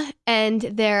drama and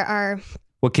there are...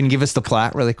 Well, can you give us the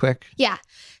plot really quick? Yeah.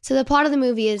 So the plot of the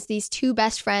movie is these two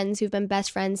best friends who've been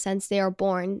best friends since they were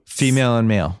born. Female and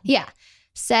male. Yeah.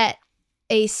 Set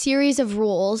a series of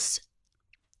rules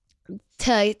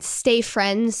to stay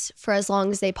friends for as long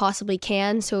as they possibly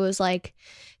can. So it was like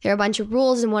there are a bunch of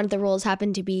rules, and one of the rules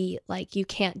happened to be like you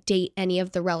can't date any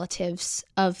of the relatives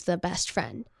of the best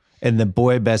friend. And the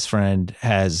boy best friend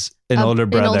has an older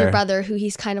brother. An older brother who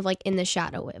he's kind of like in the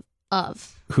shadow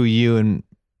of. Who you and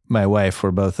my wife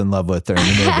were both in love with during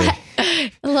the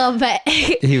movie. A little bit.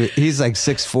 He's like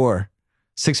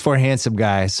 6'4", handsome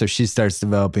guy. So she starts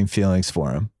developing feelings for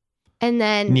him.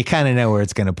 And you kind of know where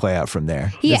it's going to play out from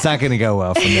there. Yeah. It's not going to go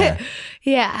well from there.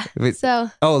 Yeah.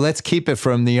 Let's keep it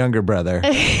from the younger brother.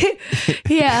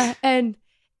 Yeah. And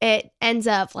it ends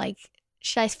up like,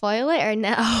 should I spoil it or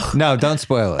no? No, don't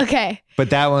spoil it. Okay.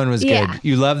 But that one was good.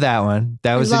 You love that one.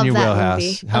 That was in your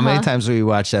wheelhouse. How many times will you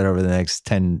watch that over the next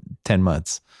 10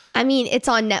 months? I mean, it's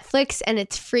on Netflix and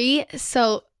it's free.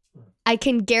 So I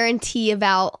can guarantee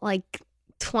about like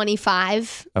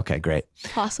 25. Okay, great.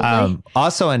 Possibly.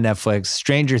 Also on Netflix,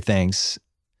 Stranger Things,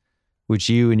 which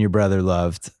you and your brother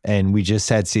loved. And we just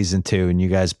had season 2 and you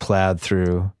guys plowed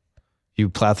through. You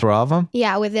plowed through all of them?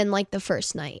 Yeah, within like the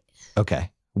first night.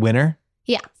 Okay. Winner?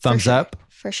 Yeah. Thumbs up?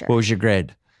 For sure. What was your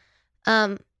grade?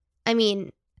 I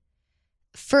mean,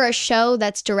 for a show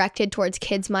that's directed towards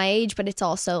kids my age, but it's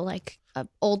also like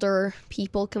older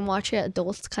people can watch it,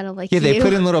 adults kind of like they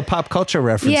put in little pop culture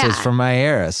references from my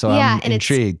era, so I'm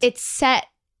intrigued. It's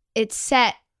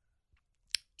set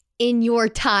in your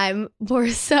time more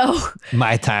so.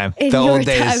 My time. The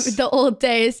old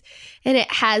days. And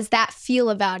it has that feel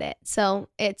about it. So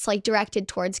it's like directed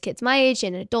towards kids my age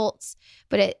and adults,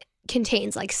 but it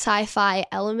contains like sci-fi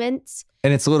elements.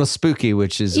 And it's a little spooky,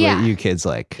 which is what you kids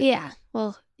like. Yeah.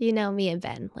 Well, you know me and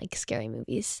Ben like scary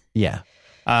movies. Yeah.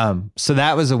 So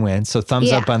that was a win. So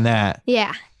thumbs up on that.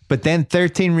 Yeah. But then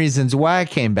 13 Reasons Why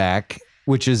came back,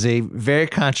 which is a very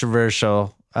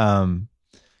controversial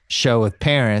show with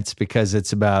parents because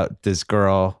it's about this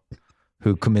girl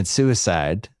who commits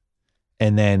suicide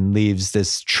and then leaves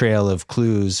this trail of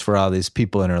clues for all these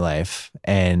people in her life.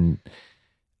 And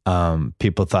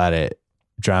people thought it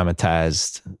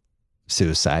dramatized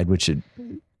suicide, which you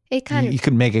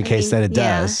could make a case that it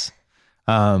does.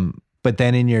 But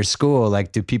then in your school,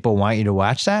 like, do people want you to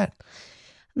watch that?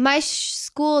 My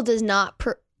school does not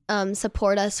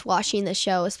support us watching the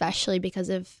show, especially because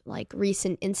of like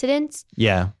recent incidents.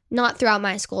 Yeah. Not throughout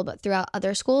my school, but throughout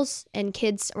other schools and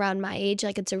kids around my age.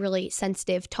 Like, it's a really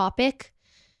sensitive topic.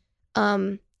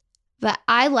 But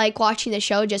I like watching the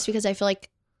show just because I feel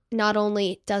like not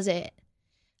only does it,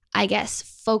 I guess,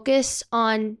 focus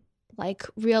on like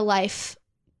real life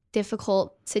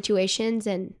difficult situations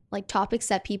and like topics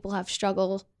that people have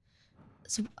struggled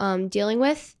dealing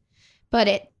with, but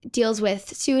it deals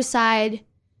with suicide.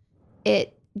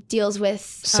 It deals with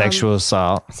sexual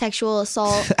assault.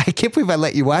 I can't believe I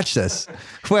let you watch this.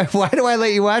 Why do I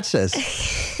let you watch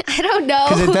this? I don't know.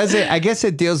 Because it doesn't. I guess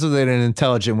it deals with it in an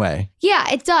intelligent way. Yeah,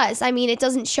 it does. I mean, it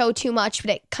doesn't show too much,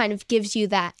 but it kind of gives you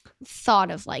that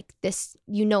thought of like this.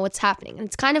 You know what's happening, and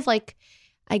it's kind of like,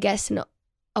 I guess,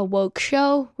 a woke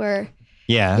show where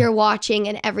you're watching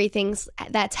and everything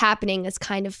that's happening is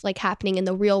kind of like happening in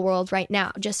the real world right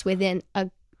now, just within a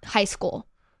high school.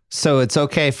 So it's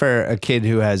okay for a kid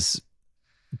who has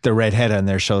the red head on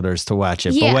their shoulders to watch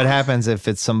it. Yeah. But what happens if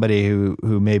it's somebody who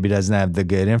maybe doesn't have the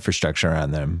good infrastructure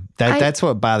around them? That's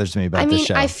what bothers me about the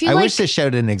show. I wish this show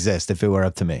didn't exist if it were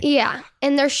up to me. Yeah.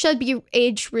 And there should be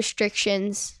age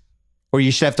restrictions. Or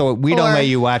you should have to, we don't let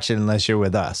you watch it unless you're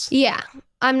with us. Yeah.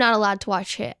 I'm not allowed to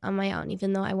watch it on my own,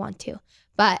 even though I want to.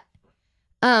 But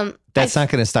That's not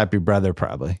going to stop your brother,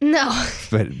 probably. No.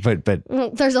 But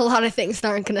Well, there's a lot of things that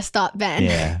aren't going to stop Ben.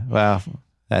 yeah. Well,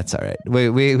 that's all right.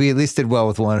 We at least did well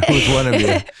with one of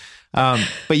you.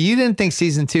 But you didn't think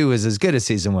season 2 was as good as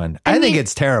season 1. I think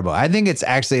it's terrible. I think it's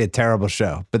actually a terrible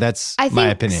show. But that's my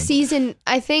opinion.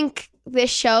 I think this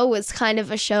show was kind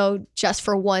of a show just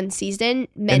for one season,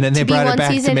 and then they brought it back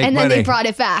to make and then money. they brought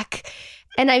it back.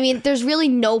 And I mean, there's really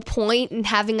no point in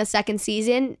having a second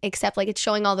season except like it's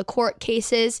showing all the court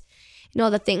cases and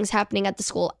all the things happening at the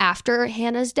school after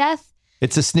Hannah's death.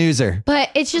 It's a snoozer. But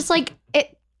it's just like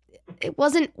it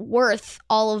wasn't worth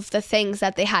all of the things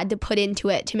that they had to put into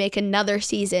it to make another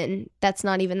season that's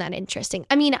not even that interesting.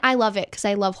 I mean, I love it because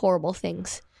I love horrible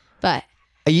things, but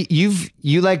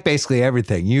you like basically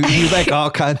everything. You like all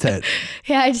content.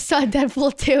 Yeah, I just saw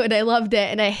Deadpool 2 and I loved it,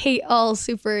 and I hate all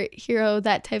superhero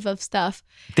that type of stuff.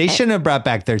 They shouldn't have brought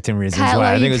back 13 Reasons Kyle,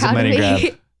 Why. I think it was a proud of money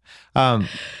me? grab.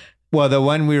 Well, the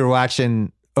one we were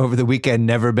watching over the weekend,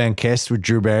 Never Been Kissed with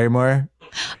Drew Barrymore.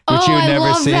 Which you had never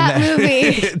love seen that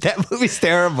movie. That movie's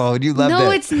terrible. And you loved it.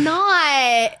 No, it's not.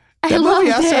 I That loved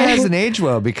movie also it. hasn't aged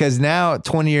well because now,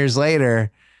 20 years later,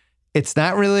 it's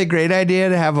not really a great idea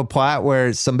to have a plot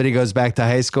where somebody goes back to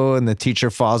high school and the teacher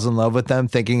falls in love with them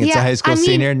thinking it's a high school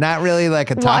senior. Not really like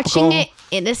a topical. Watching it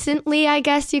innocently, I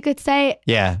guess you could say.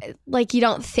 Yeah. Like you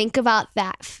don't think about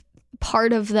that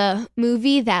part of the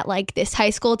movie that like this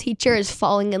high school teacher is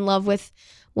falling in love with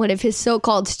one of his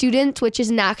so-called students, which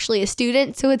isn't actually a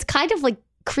student. So it's kind of like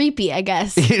creepy, I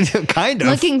guess. Kind of.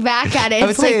 Looking back at it, I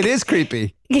would say it is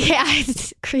creepy. Yeah,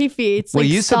 it's creepy. It's well, like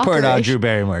you support all stalkerish. Drew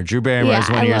Barrymore. Drew Barrymore is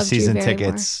one I of your love Drew season Barrymore.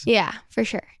 tickets. Yeah, for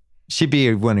sure. She'd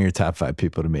be one of your top 5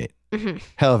 people to meet. Mm-hmm.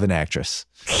 Hell of an actress.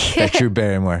 That Drew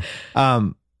Barrymore.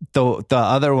 The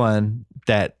other one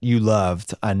that you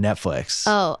loved on Netflix.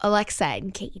 Oh, Alexa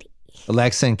and Katie.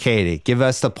 Alexa and Katie. Give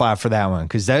us the plot for that one.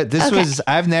 Because was,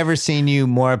 I've never seen you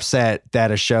more upset that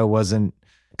a show wasn't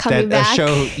Coming back.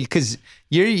 Because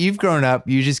you've grown up,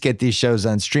 you just get these shows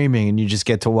on streaming and you just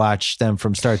get to watch them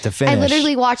from start to finish. I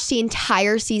literally watched the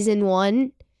entire season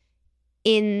 1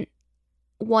 in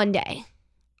one day.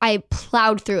 I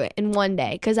plowed through it in one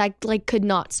day because I like could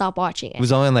not stop watching it. It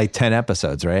was only like 10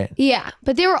 episodes, right? Yeah,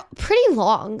 but they were pretty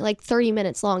long, like 30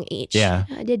 minutes long each. Yeah.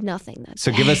 I did nothing that So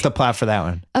day. give us the plot for that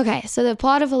one. Okay, so the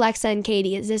plot of Alexa and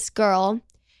Katie is this girl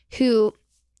who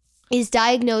is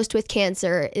diagnosed with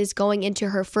cancer, is going into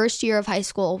her first year of high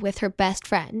school with her best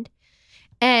friend.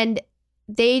 And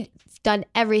they've done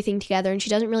everything together, and she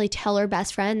doesn't really tell her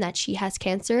best friend that she has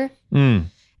cancer.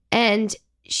 And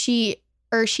she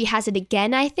has it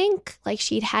again, I think. Like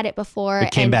she'd had it before.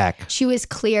 It came back. She was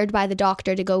cleared by the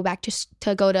doctor to go back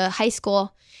to go to high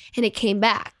school, and it came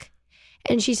back.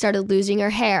 And she started losing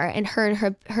her hair, and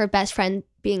her best friend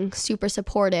being super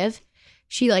supportive,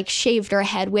 she like shaved her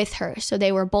head with her. So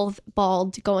they were both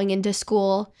bald going into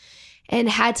school and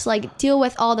had to like deal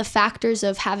with all the factors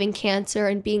of having cancer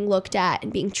and being looked at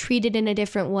and being treated in a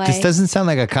different way. This doesn't sound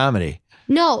like a comedy.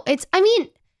 No, it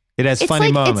has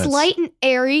funny moments. It's light and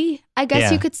airy, I guess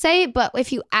Yeah. you could say. But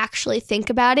if you actually think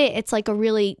about it, it's like a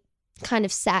really kind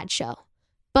of sad show.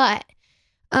 But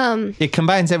it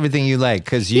combines everything you like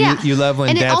because you love when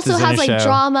and it death also is in has a like show.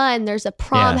 drama, and there's a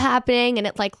prom Yeah. happening, and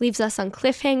it like leaves us on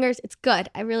cliffhangers. It's good.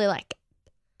 I really like it.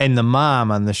 And the mom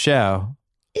on the show.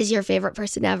 Is your favorite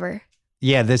person ever?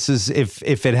 Yeah, this is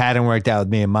if it hadn't worked out with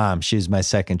me and mom, she's my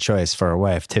second choice for a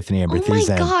wife, Tiffany Amber Oh my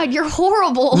Thiessen. God, you're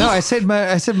horrible. No, I said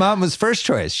mom was first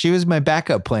choice. She was my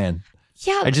backup plan.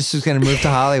 Yeah, I just was going to move to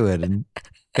Hollywood and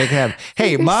make it happen.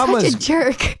 Hey, you're mom such was a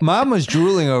jerk. Mom was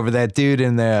drooling over that dude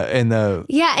in the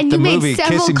Yeah, and the you made movie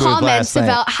several Kissing Booth comments last night.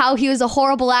 about how he was a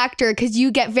horrible actor because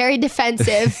you get very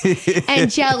defensive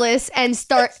and jealous and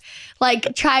start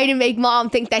like trying to make mom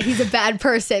think that he's a bad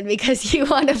person because you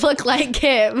want to look like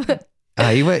him.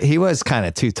 He was kind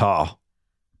of too tall.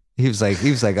 He was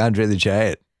like Andre the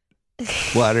Giant,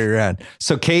 wandering around.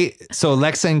 So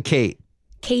Alexa and Katie.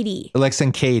 Alexa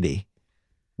and Katie.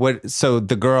 So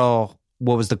the girl.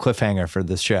 What was the cliffhanger for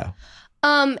this show?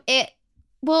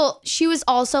 She was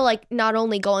also like not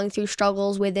only going through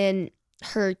struggles within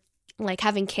her, like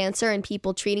having cancer and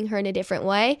people treating her in a different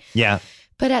way. Yeah.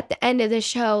 But at the end of the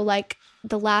show, like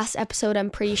the last episode, I'm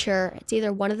pretty sure it's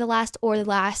either one of the last or the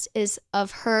last is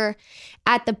of her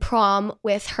at the prom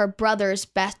with her brother's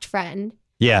best friend.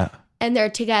 Yeah. And they're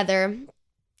together.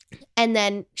 And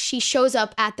then she shows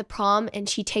up at the prom and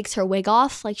she takes her wig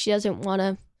off. Like she doesn't want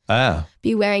to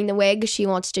be wearing the wig. She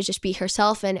wants to just be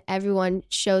herself, and everyone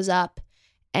shows up.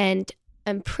 And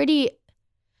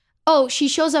she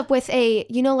shows up with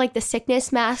like the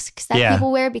sickness masks that people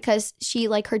wear because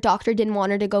her doctor didn't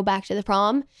want her to go back to the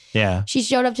prom. Yeah. She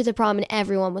showed up to the prom and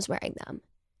everyone was wearing them.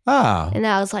 Oh, And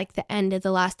that was like the end of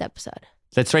the last episode.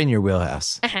 that's right in your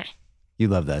wheelhouse. Uh-huh. You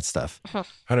love that stuff.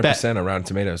 100% on Rotten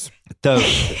Tomatoes.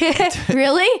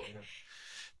 Really?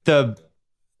 The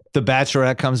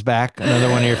Bachelorette comes back. Another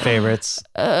one of your favorites.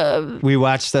 We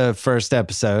watched the first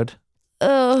episode.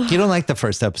 You don't like the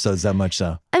first episodes that much,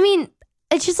 though. I mean,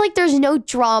 it's just like there's no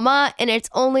drama, and it's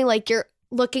only like you're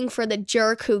looking for the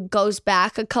jerk who goes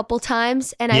back a couple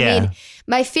times. And I mean,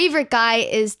 my favorite guy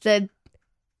is the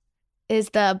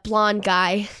blonde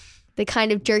guy, the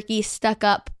kind of jerky, stuck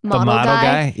up model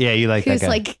guy. Yeah, you like that who's guy.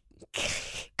 like,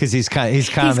 Because he's comedy. he's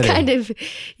kind of,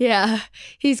 yeah,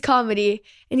 he's comedy,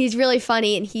 and he's really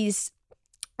funny, and he's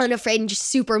unafraid and just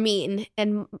super mean.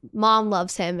 And mom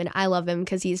loves him, and I love him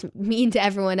because he's mean to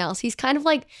everyone else. He's kind of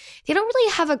like, they don't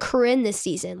really have a Corinne this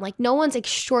season. Like, no one's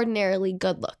extraordinarily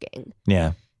good looking.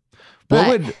 Yeah.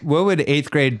 But What would 8th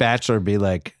grade Bachelor be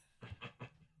like?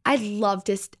 I'd love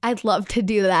to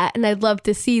do that, and I'd love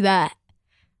to see that.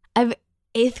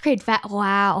 8th grade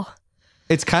wow.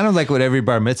 It's kind of like what every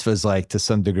bar mitzvah is like to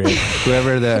some degree.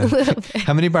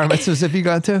 How many bar mitzvahs have you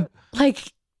gone to?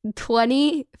 Like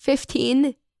 20,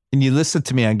 15. And you listened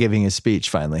to me on giving a speech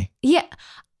finally. Yeah.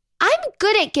 I'm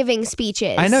good at giving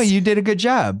speeches. I know you did a good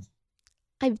job.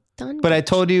 I've done. But I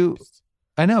told you,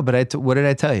 I know, but what did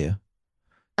I tell you?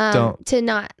 Don't to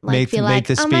not like feel like,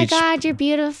 the oh my speech. God, you're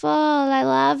beautiful. I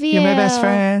love you. You're my best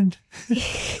friend.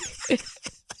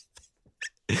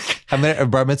 How many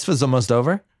bar mitzvahs almost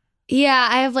over? Yeah,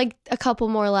 I have like a couple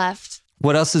more left.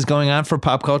 What else is going on for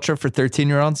pop culture for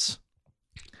 13-year-olds?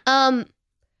 A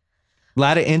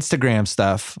lot of Instagram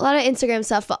stuff.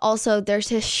 But also there's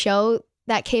this show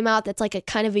that came out that's like a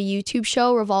kind of a YouTube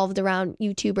show revolved around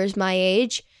YouTubers my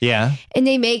age. Yeah. And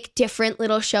they make different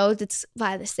little shows. It's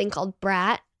by this thing called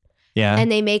Brat. Yeah.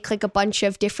 And they make like a bunch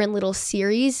of different little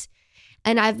series.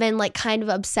 And I've been like kind of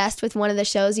obsessed with one of the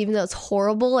shows, even though it's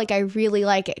horrible. Like I really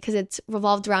like it because it's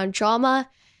revolved around drama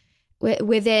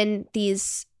within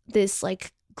this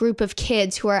like group of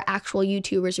kids who are actual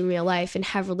YouTubers in real life and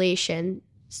have relations.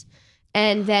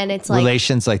 And then it's like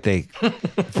relations, like they.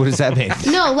 What does that mean?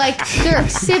 No, like they're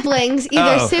siblings,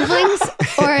 either siblings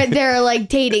or they're like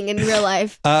dating in real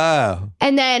life. Oh.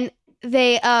 And then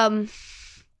there's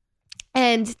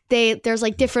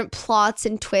like different plots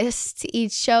and twists to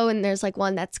each show, and there's like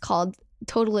one that's called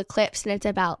Total Eclipse, and it's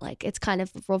about like it's kind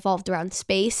of revolved around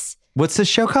space. What's this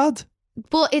show called?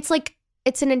 Well, it's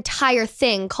an entire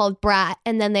thing called Brat,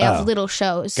 and then they have little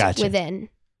shows within.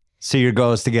 So your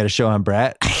goal is to get a show on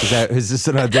Brat? Is this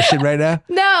an audition right now?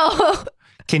 No.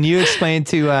 Can you explain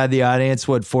to the audience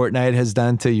what Fortnite has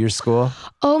done to your school?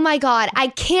 Oh my God, I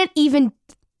can't even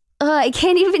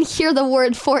hear the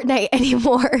word Fortnite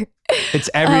anymore. It's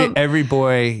every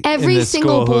boy, every in the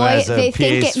single school who boy. has a They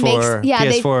think PS4, it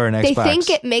makes PS4 or an Xbox. They think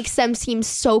it makes them seem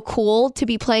so cool to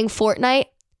be playing Fortnite.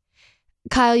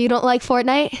 Kyle, you don't like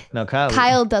Fortnite? No, Kyle.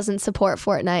 Kyle doesn't support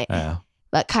Fortnite. Oh.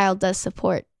 But Kyle does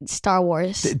support Star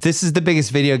Wars. This is the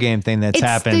biggest video game thing that's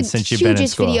happened since you've been in school.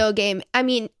 It's the hugest video game. I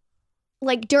mean,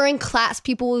 like during class,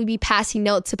 people would be passing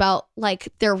notes about like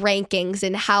their rankings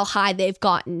and how high they've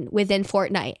gotten within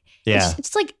Fortnite. Yeah.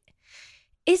 It's like,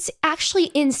 it's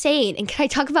actually insane. And can I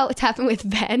talk about what's happened with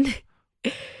Ben?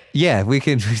 Yeah, we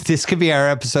can. This could be our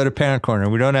episode of Parent Corner.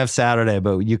 We don't have Saturday,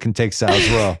 but you can take Sal's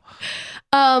role.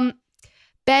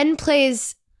 Ben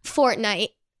plays Fortnite,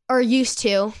 or used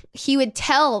to. He would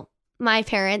tell my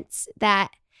parents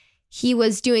that he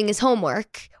was doing his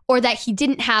homework or that he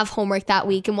didn't have homework that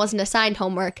week and wasn't assigned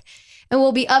homework. And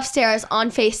we'll be upstairs on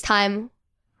FaceTime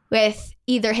with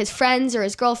either his friends or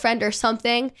his girlfriend or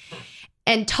something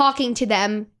and talking to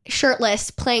them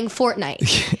shirtless playing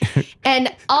Fortnite.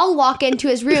 And I'll walk into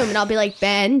his room and I'll be like,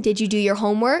 Ben, did you do your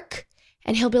homework?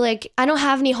 And he'll be like, I don't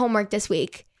have any homework this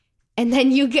week. And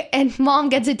then mom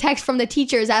gets a text from the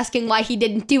teachers asking why he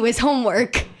didn't do his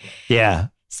homework. Yeah.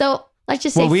 So let's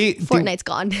just say Fortnite's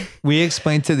gone. We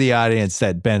explained to the audience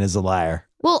that Ben is a liar.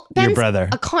 Well, Ben's your brother.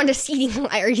 A condescending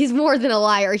liar. He's more than a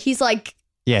liar. He's like...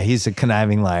 Yeah, he's a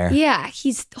conniving liar. Yeah,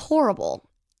 he's horrible.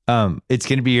 It's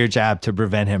going to be your job to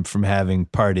prevent him from having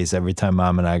parties every time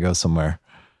mom and I go somewhere.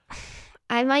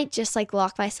 I might just like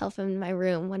lock myself in my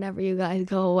room whenever you guys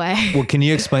go away. Well, can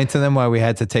you explain to them why we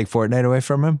had to take Fortnite away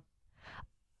from him?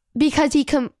 Because he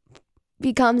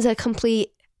becomes a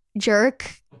complete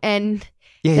jerk, and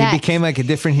yeah, he became like a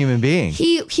different human being.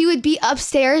 He would be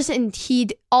upstairs, and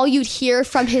all you'd hear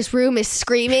from his room is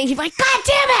screaming. He'd be like, "God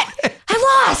damn it!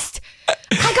 I lost!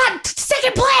 I got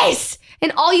second place!"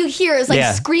 And all you hear is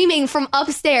like screaming from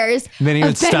upstairs. And then he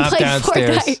would stomp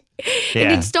downstairs. Yeah.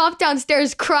 And he'd stomp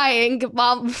downstairs crying.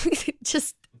 Mom,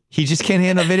 he just can't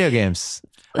handle video games.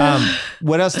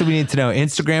 What else do we need to know?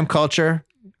 Instagram culture.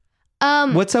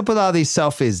 What's up with all these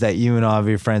selfies that you and all of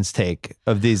your friends take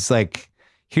of these, like,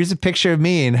 here's a picture of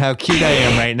me and how cute I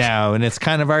am right now, and it's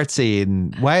kind of artsy,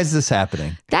 and why is this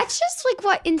happening? That's just like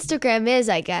what Instagram is,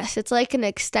 I guess. It's like an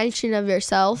extension of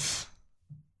yourself,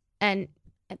 and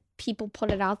people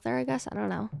put it out there, I guess. I don't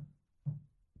know.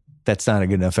 That's not a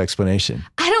good enough explanation.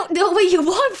 I don't know what you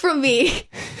want from me.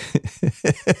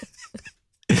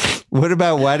 What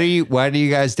about why do you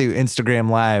guys do Instagram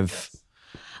Live?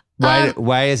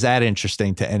 Why is that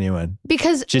interesting to anyone?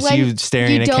 Because just you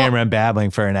staring at a camera and babbling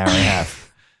for an hour and a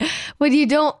half. When you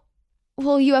don't,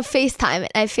 well, you have FaceTime.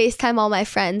 I FaceTime all my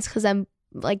friends because I'm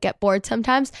like get bored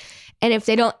sometimes. And if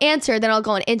they don't answer, then I'll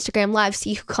go on Instagram Live,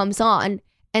 see who comes on,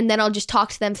 and then I'll just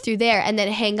talk to them through there, and then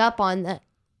hang up on the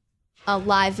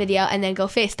live video, and then go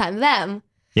FaceTime them.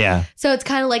 Yeah. So it's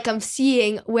kind of like I'm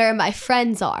seeing where my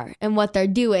friends are and what they're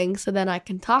doing, so then I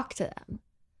can talk to them.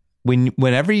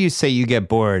 Whenever you say you get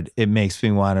bored, it makes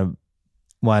me want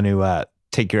to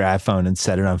take your iPhone and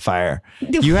set it on fire.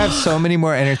 You have so many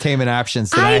more entertainment options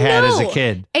than I had as a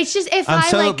kid. It's just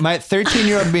my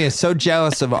 13-year-old me is so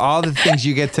jealous of all the things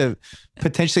you get to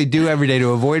potentially do every day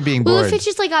to avoid being bored. Well, if it's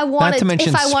just like if I want to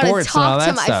talk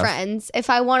to my friends,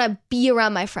 if I want to be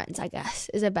around my friends, I guess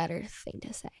is a better thing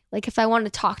to say. Like if I want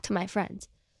to talk to my friends.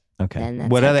 Okay.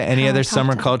 What any other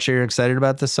summer culture you're excited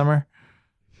about this summer?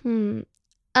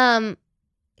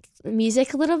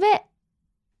 Music a little bit.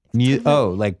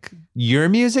 Like your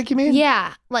music, you mean?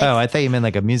 Yeah. Like, I thought you meant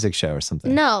like a music show or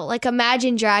something. No, like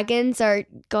Imagine Dragons are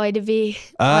going to be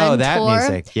on that tour,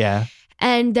 music, yeah.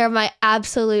 And they're my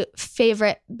absolute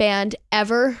favorite band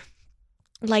ever,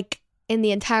 like in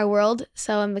the entire world.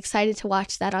 So I'm excited to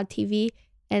watch that on TV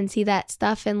and see that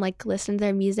stuff and like listen to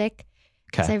their music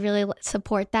because I really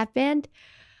support that band.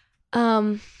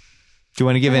 Do you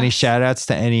want to give any shout outs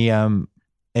to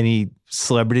any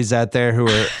celebrities out there who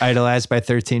are idolized by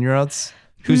 13-year-olds?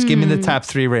 Give me the top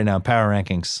 3 right now, power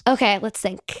rankings. Okay, let's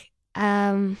think.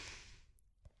 Who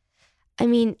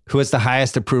has the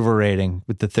highest approval rating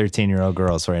with the 13-year-old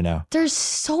girls right now? There's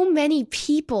so many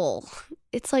people.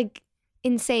 It's like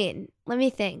insane. Let me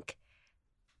think.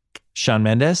 Shawn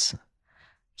Mendes?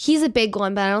 He's a big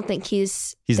one, but I don't think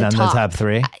he's not in the top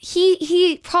 3.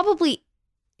 He probably.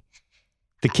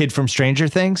 The kid from Stranger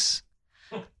Things?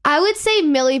 I would say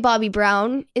Millie Bobby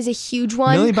Brown is a huge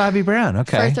one. Millie Bobby Brown,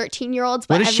 okay. For 13-year-olds.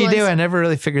 What does she do? I never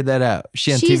really figured that out.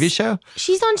 She's on TV show?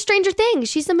 She's on Stranger Things.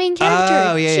 She's the main character.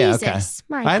 Oh, yeah, Jesus, okay.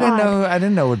 My God. I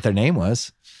didn't know what their name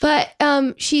was. But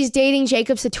she's dating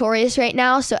Jacob Sartorius right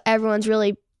now, so everyone's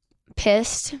really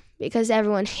pissed because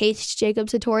everyone hates Jacob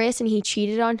Sartorius and he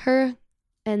cheated on her.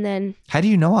 And then... How do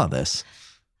you know all this?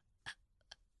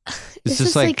 This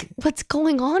is like what's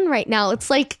going on right now.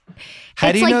 It's like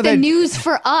the news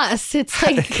for us. It's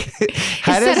like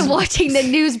instead of watching the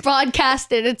news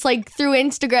broadcasted, it's like through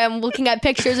Instagram looking at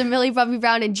pictures of Millie Bobby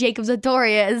Brown and Jacob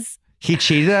Sartorius. He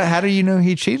cheated? How do you know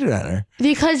he cheated on her?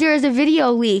 Because there was a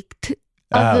video leaked.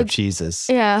 Jesus.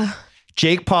 Yeah.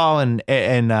 Jake Paul and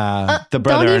the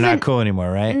brother are not cool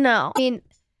anymore, right? No.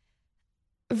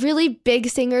 Really big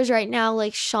singers right now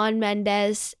like Shawn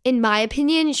Mendes. In my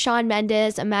opinion, Shawn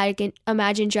Mendes,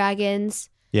 Imagine Dragons.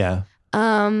 Yeah.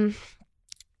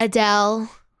 Adele,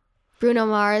 Bruno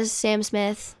Mars, Sam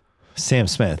Smith.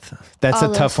 That's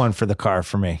a tough one for the car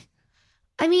for me.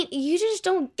 You just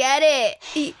don't get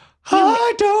it.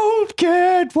 I don't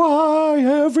get why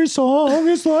every song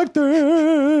is like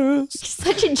this. He's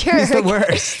such a jerk. He's the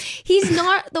worst. He's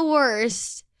not the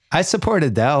worst. I support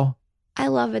Adele. I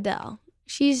love Adele.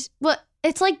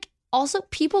 It's like also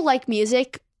people like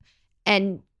music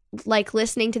and like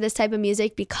listening to this type of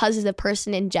music because of the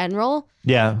person in general.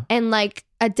 Yeah. And like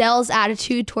Adele's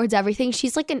attitude towards everything,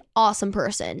 she's like an awesome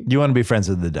person. You want to be friends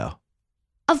with Adele?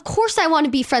 Of course I want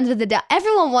to be friends with Adele.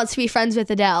 Everyone wants to be friends with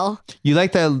Adele. You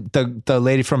like the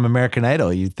lady from American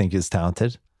Idol you think is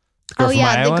talented?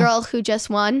 The girl who just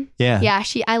won. Yeah. Yeah,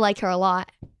 I like her a lot.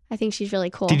 I think she's really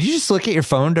cool. Did you just look at your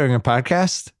phone during a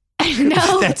podcast?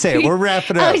 No. That's it. We're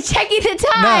wrapping up. I was checking the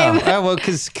time. No.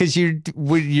 Because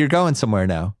you're going somewhere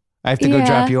now. I have to go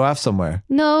drop you off somewhere.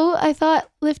 No, I thought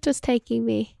Lyft was taking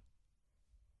me.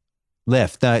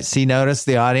 Lyft. Notice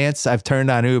the audience? I've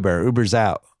turned on Uber. Uber's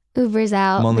out. Uber's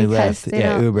out. I'm only Lyft.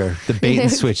 Yeah, Uber. The bait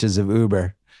and switches of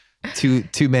Uber.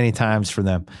 Too many times for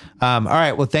them. All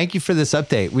right. Well, thank you for this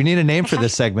update. We need a name for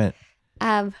this segment.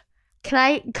 Can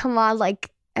I come on like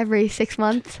every 6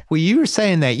 months? Well, you were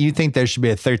saying that you think there should be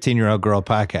a 13-year-old girl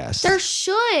podcast. There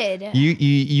should.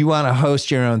 You want to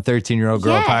host your own 13-year-old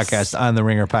girl podcast on the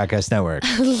Ringer Podcast Network.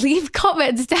 Leave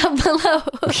comments down below.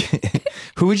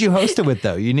 Who would you host it with,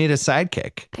 though? You need a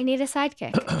sidekick. I need a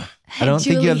sidekick. I don't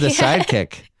think you have the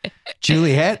sidekick.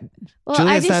 Juliet's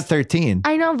not 13.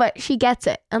 I know, but she gets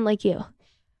it, unlike you.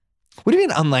 What do you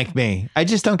mean, unlike me? I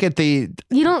just don't get the...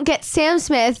 You don't get Sam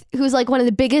Smith, who's like one of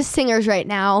the biggest singers right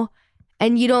now,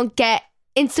 and you don't get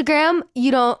Instagram.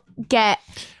 You don't get...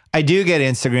 I do get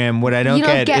Instagram. What I don't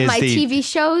get is my TV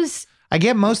shows. I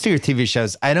get most of your TV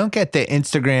shows. I don't get the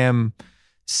Instagram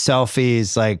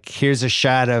selfies. Like, here's a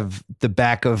shot of the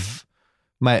back of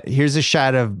here's a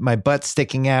shot of my butt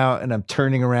sticking out and I'm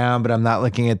turning around, but I'm not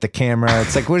looking at the camera.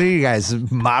 It's like, what are you guys,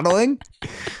 modeling?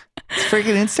 It's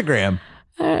freaking Instagram.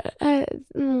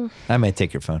 I might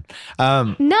take your phone. No.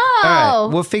 All right,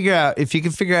 we'll figure out, if you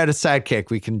can figure out a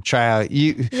sidekick, we can try out.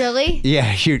 You really?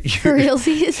 Yeah, you're for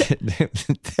realsies.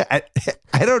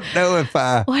 I don't know if.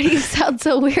 Why do you sound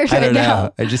so weird I don't know.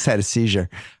 now? I just had a seizure.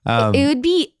 It would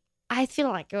be. I feel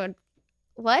like it would.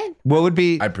 What? What would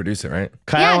be? I produce it, right?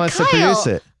 Kyle wants to produce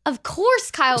it. Of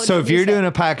course, Kyle. Would so if you're produce doing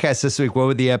a podcast this week, what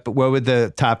would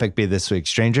the topic be this week?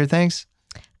 Stranger Things?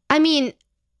 I mean,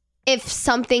 if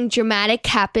something dramatic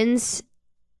happens.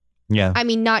 Yeah. I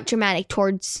mean, not dramatic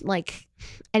towards like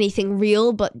anything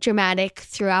real, but dramatic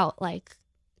throughout like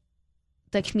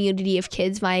the community of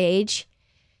kids my age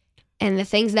and the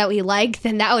things that we like,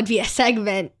 then that would be a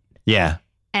segment. Yeah.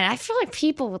 And I feel like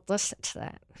people would listen to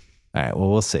that. All right. Well,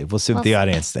 we'll see. We'll see what the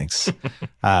audience thinks.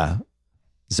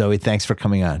 Zoe, thanks for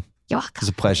coming on. You're welcome. It was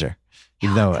a pleasure.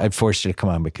 Even though I forced you to come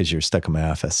on because you're stuck in my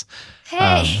office.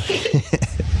 Hey.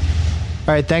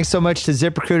 All right. Thanks so much to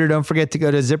ZipRecruiter. Don't forget to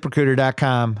go to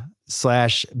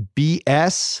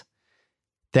ZipRecruiter.com/BS.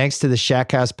 Thanks to the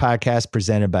Shack House podcast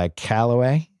presented by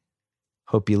Callaway.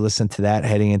 Hope you listen to that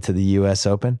heading into the U.S.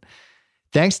 Open.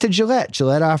 Thanks to Gillette.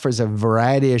 Gillette offers a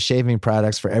variety of shaving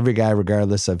products for every guy,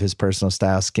 regardless of his personal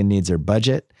style, skin needs, or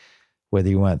budget. Whether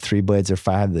you want 3 blades or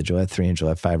 5, the Gillette 3 and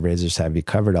Gillette 5 razors have you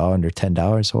covered, all under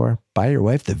 $10. Or buy your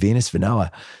wife the Venus Vanilla.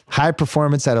 High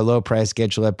performance at a low price.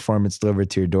 Get Gillette Performance delivered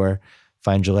to your door.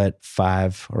 Find Gillette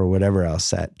 5 or whatever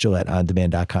else at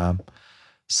GilletteOnDemand.com.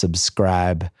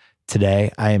 Subscribe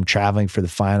today. I am traveling for the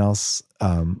finals.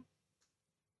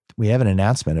 We have an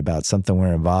announcement about something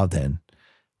we're involved in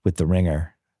with the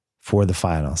Ringer for the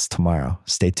finals tomorrow.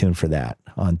 Stay tuned for that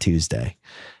on Tuesday.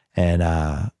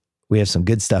 And we have some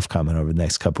good stuff coming over the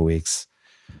next couple of weeks.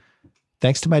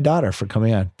 Thanks to my daughter for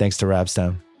coming on. Thanks to Rob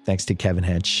Stone. Thanks to Kevin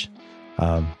Hench.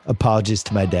 Apologies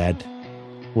to my dad.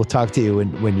 We'll talk to you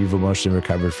when you've emotionally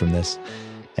recovered from this.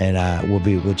 And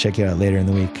we'll check you out later in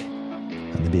the week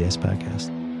on the BS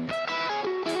Podcast.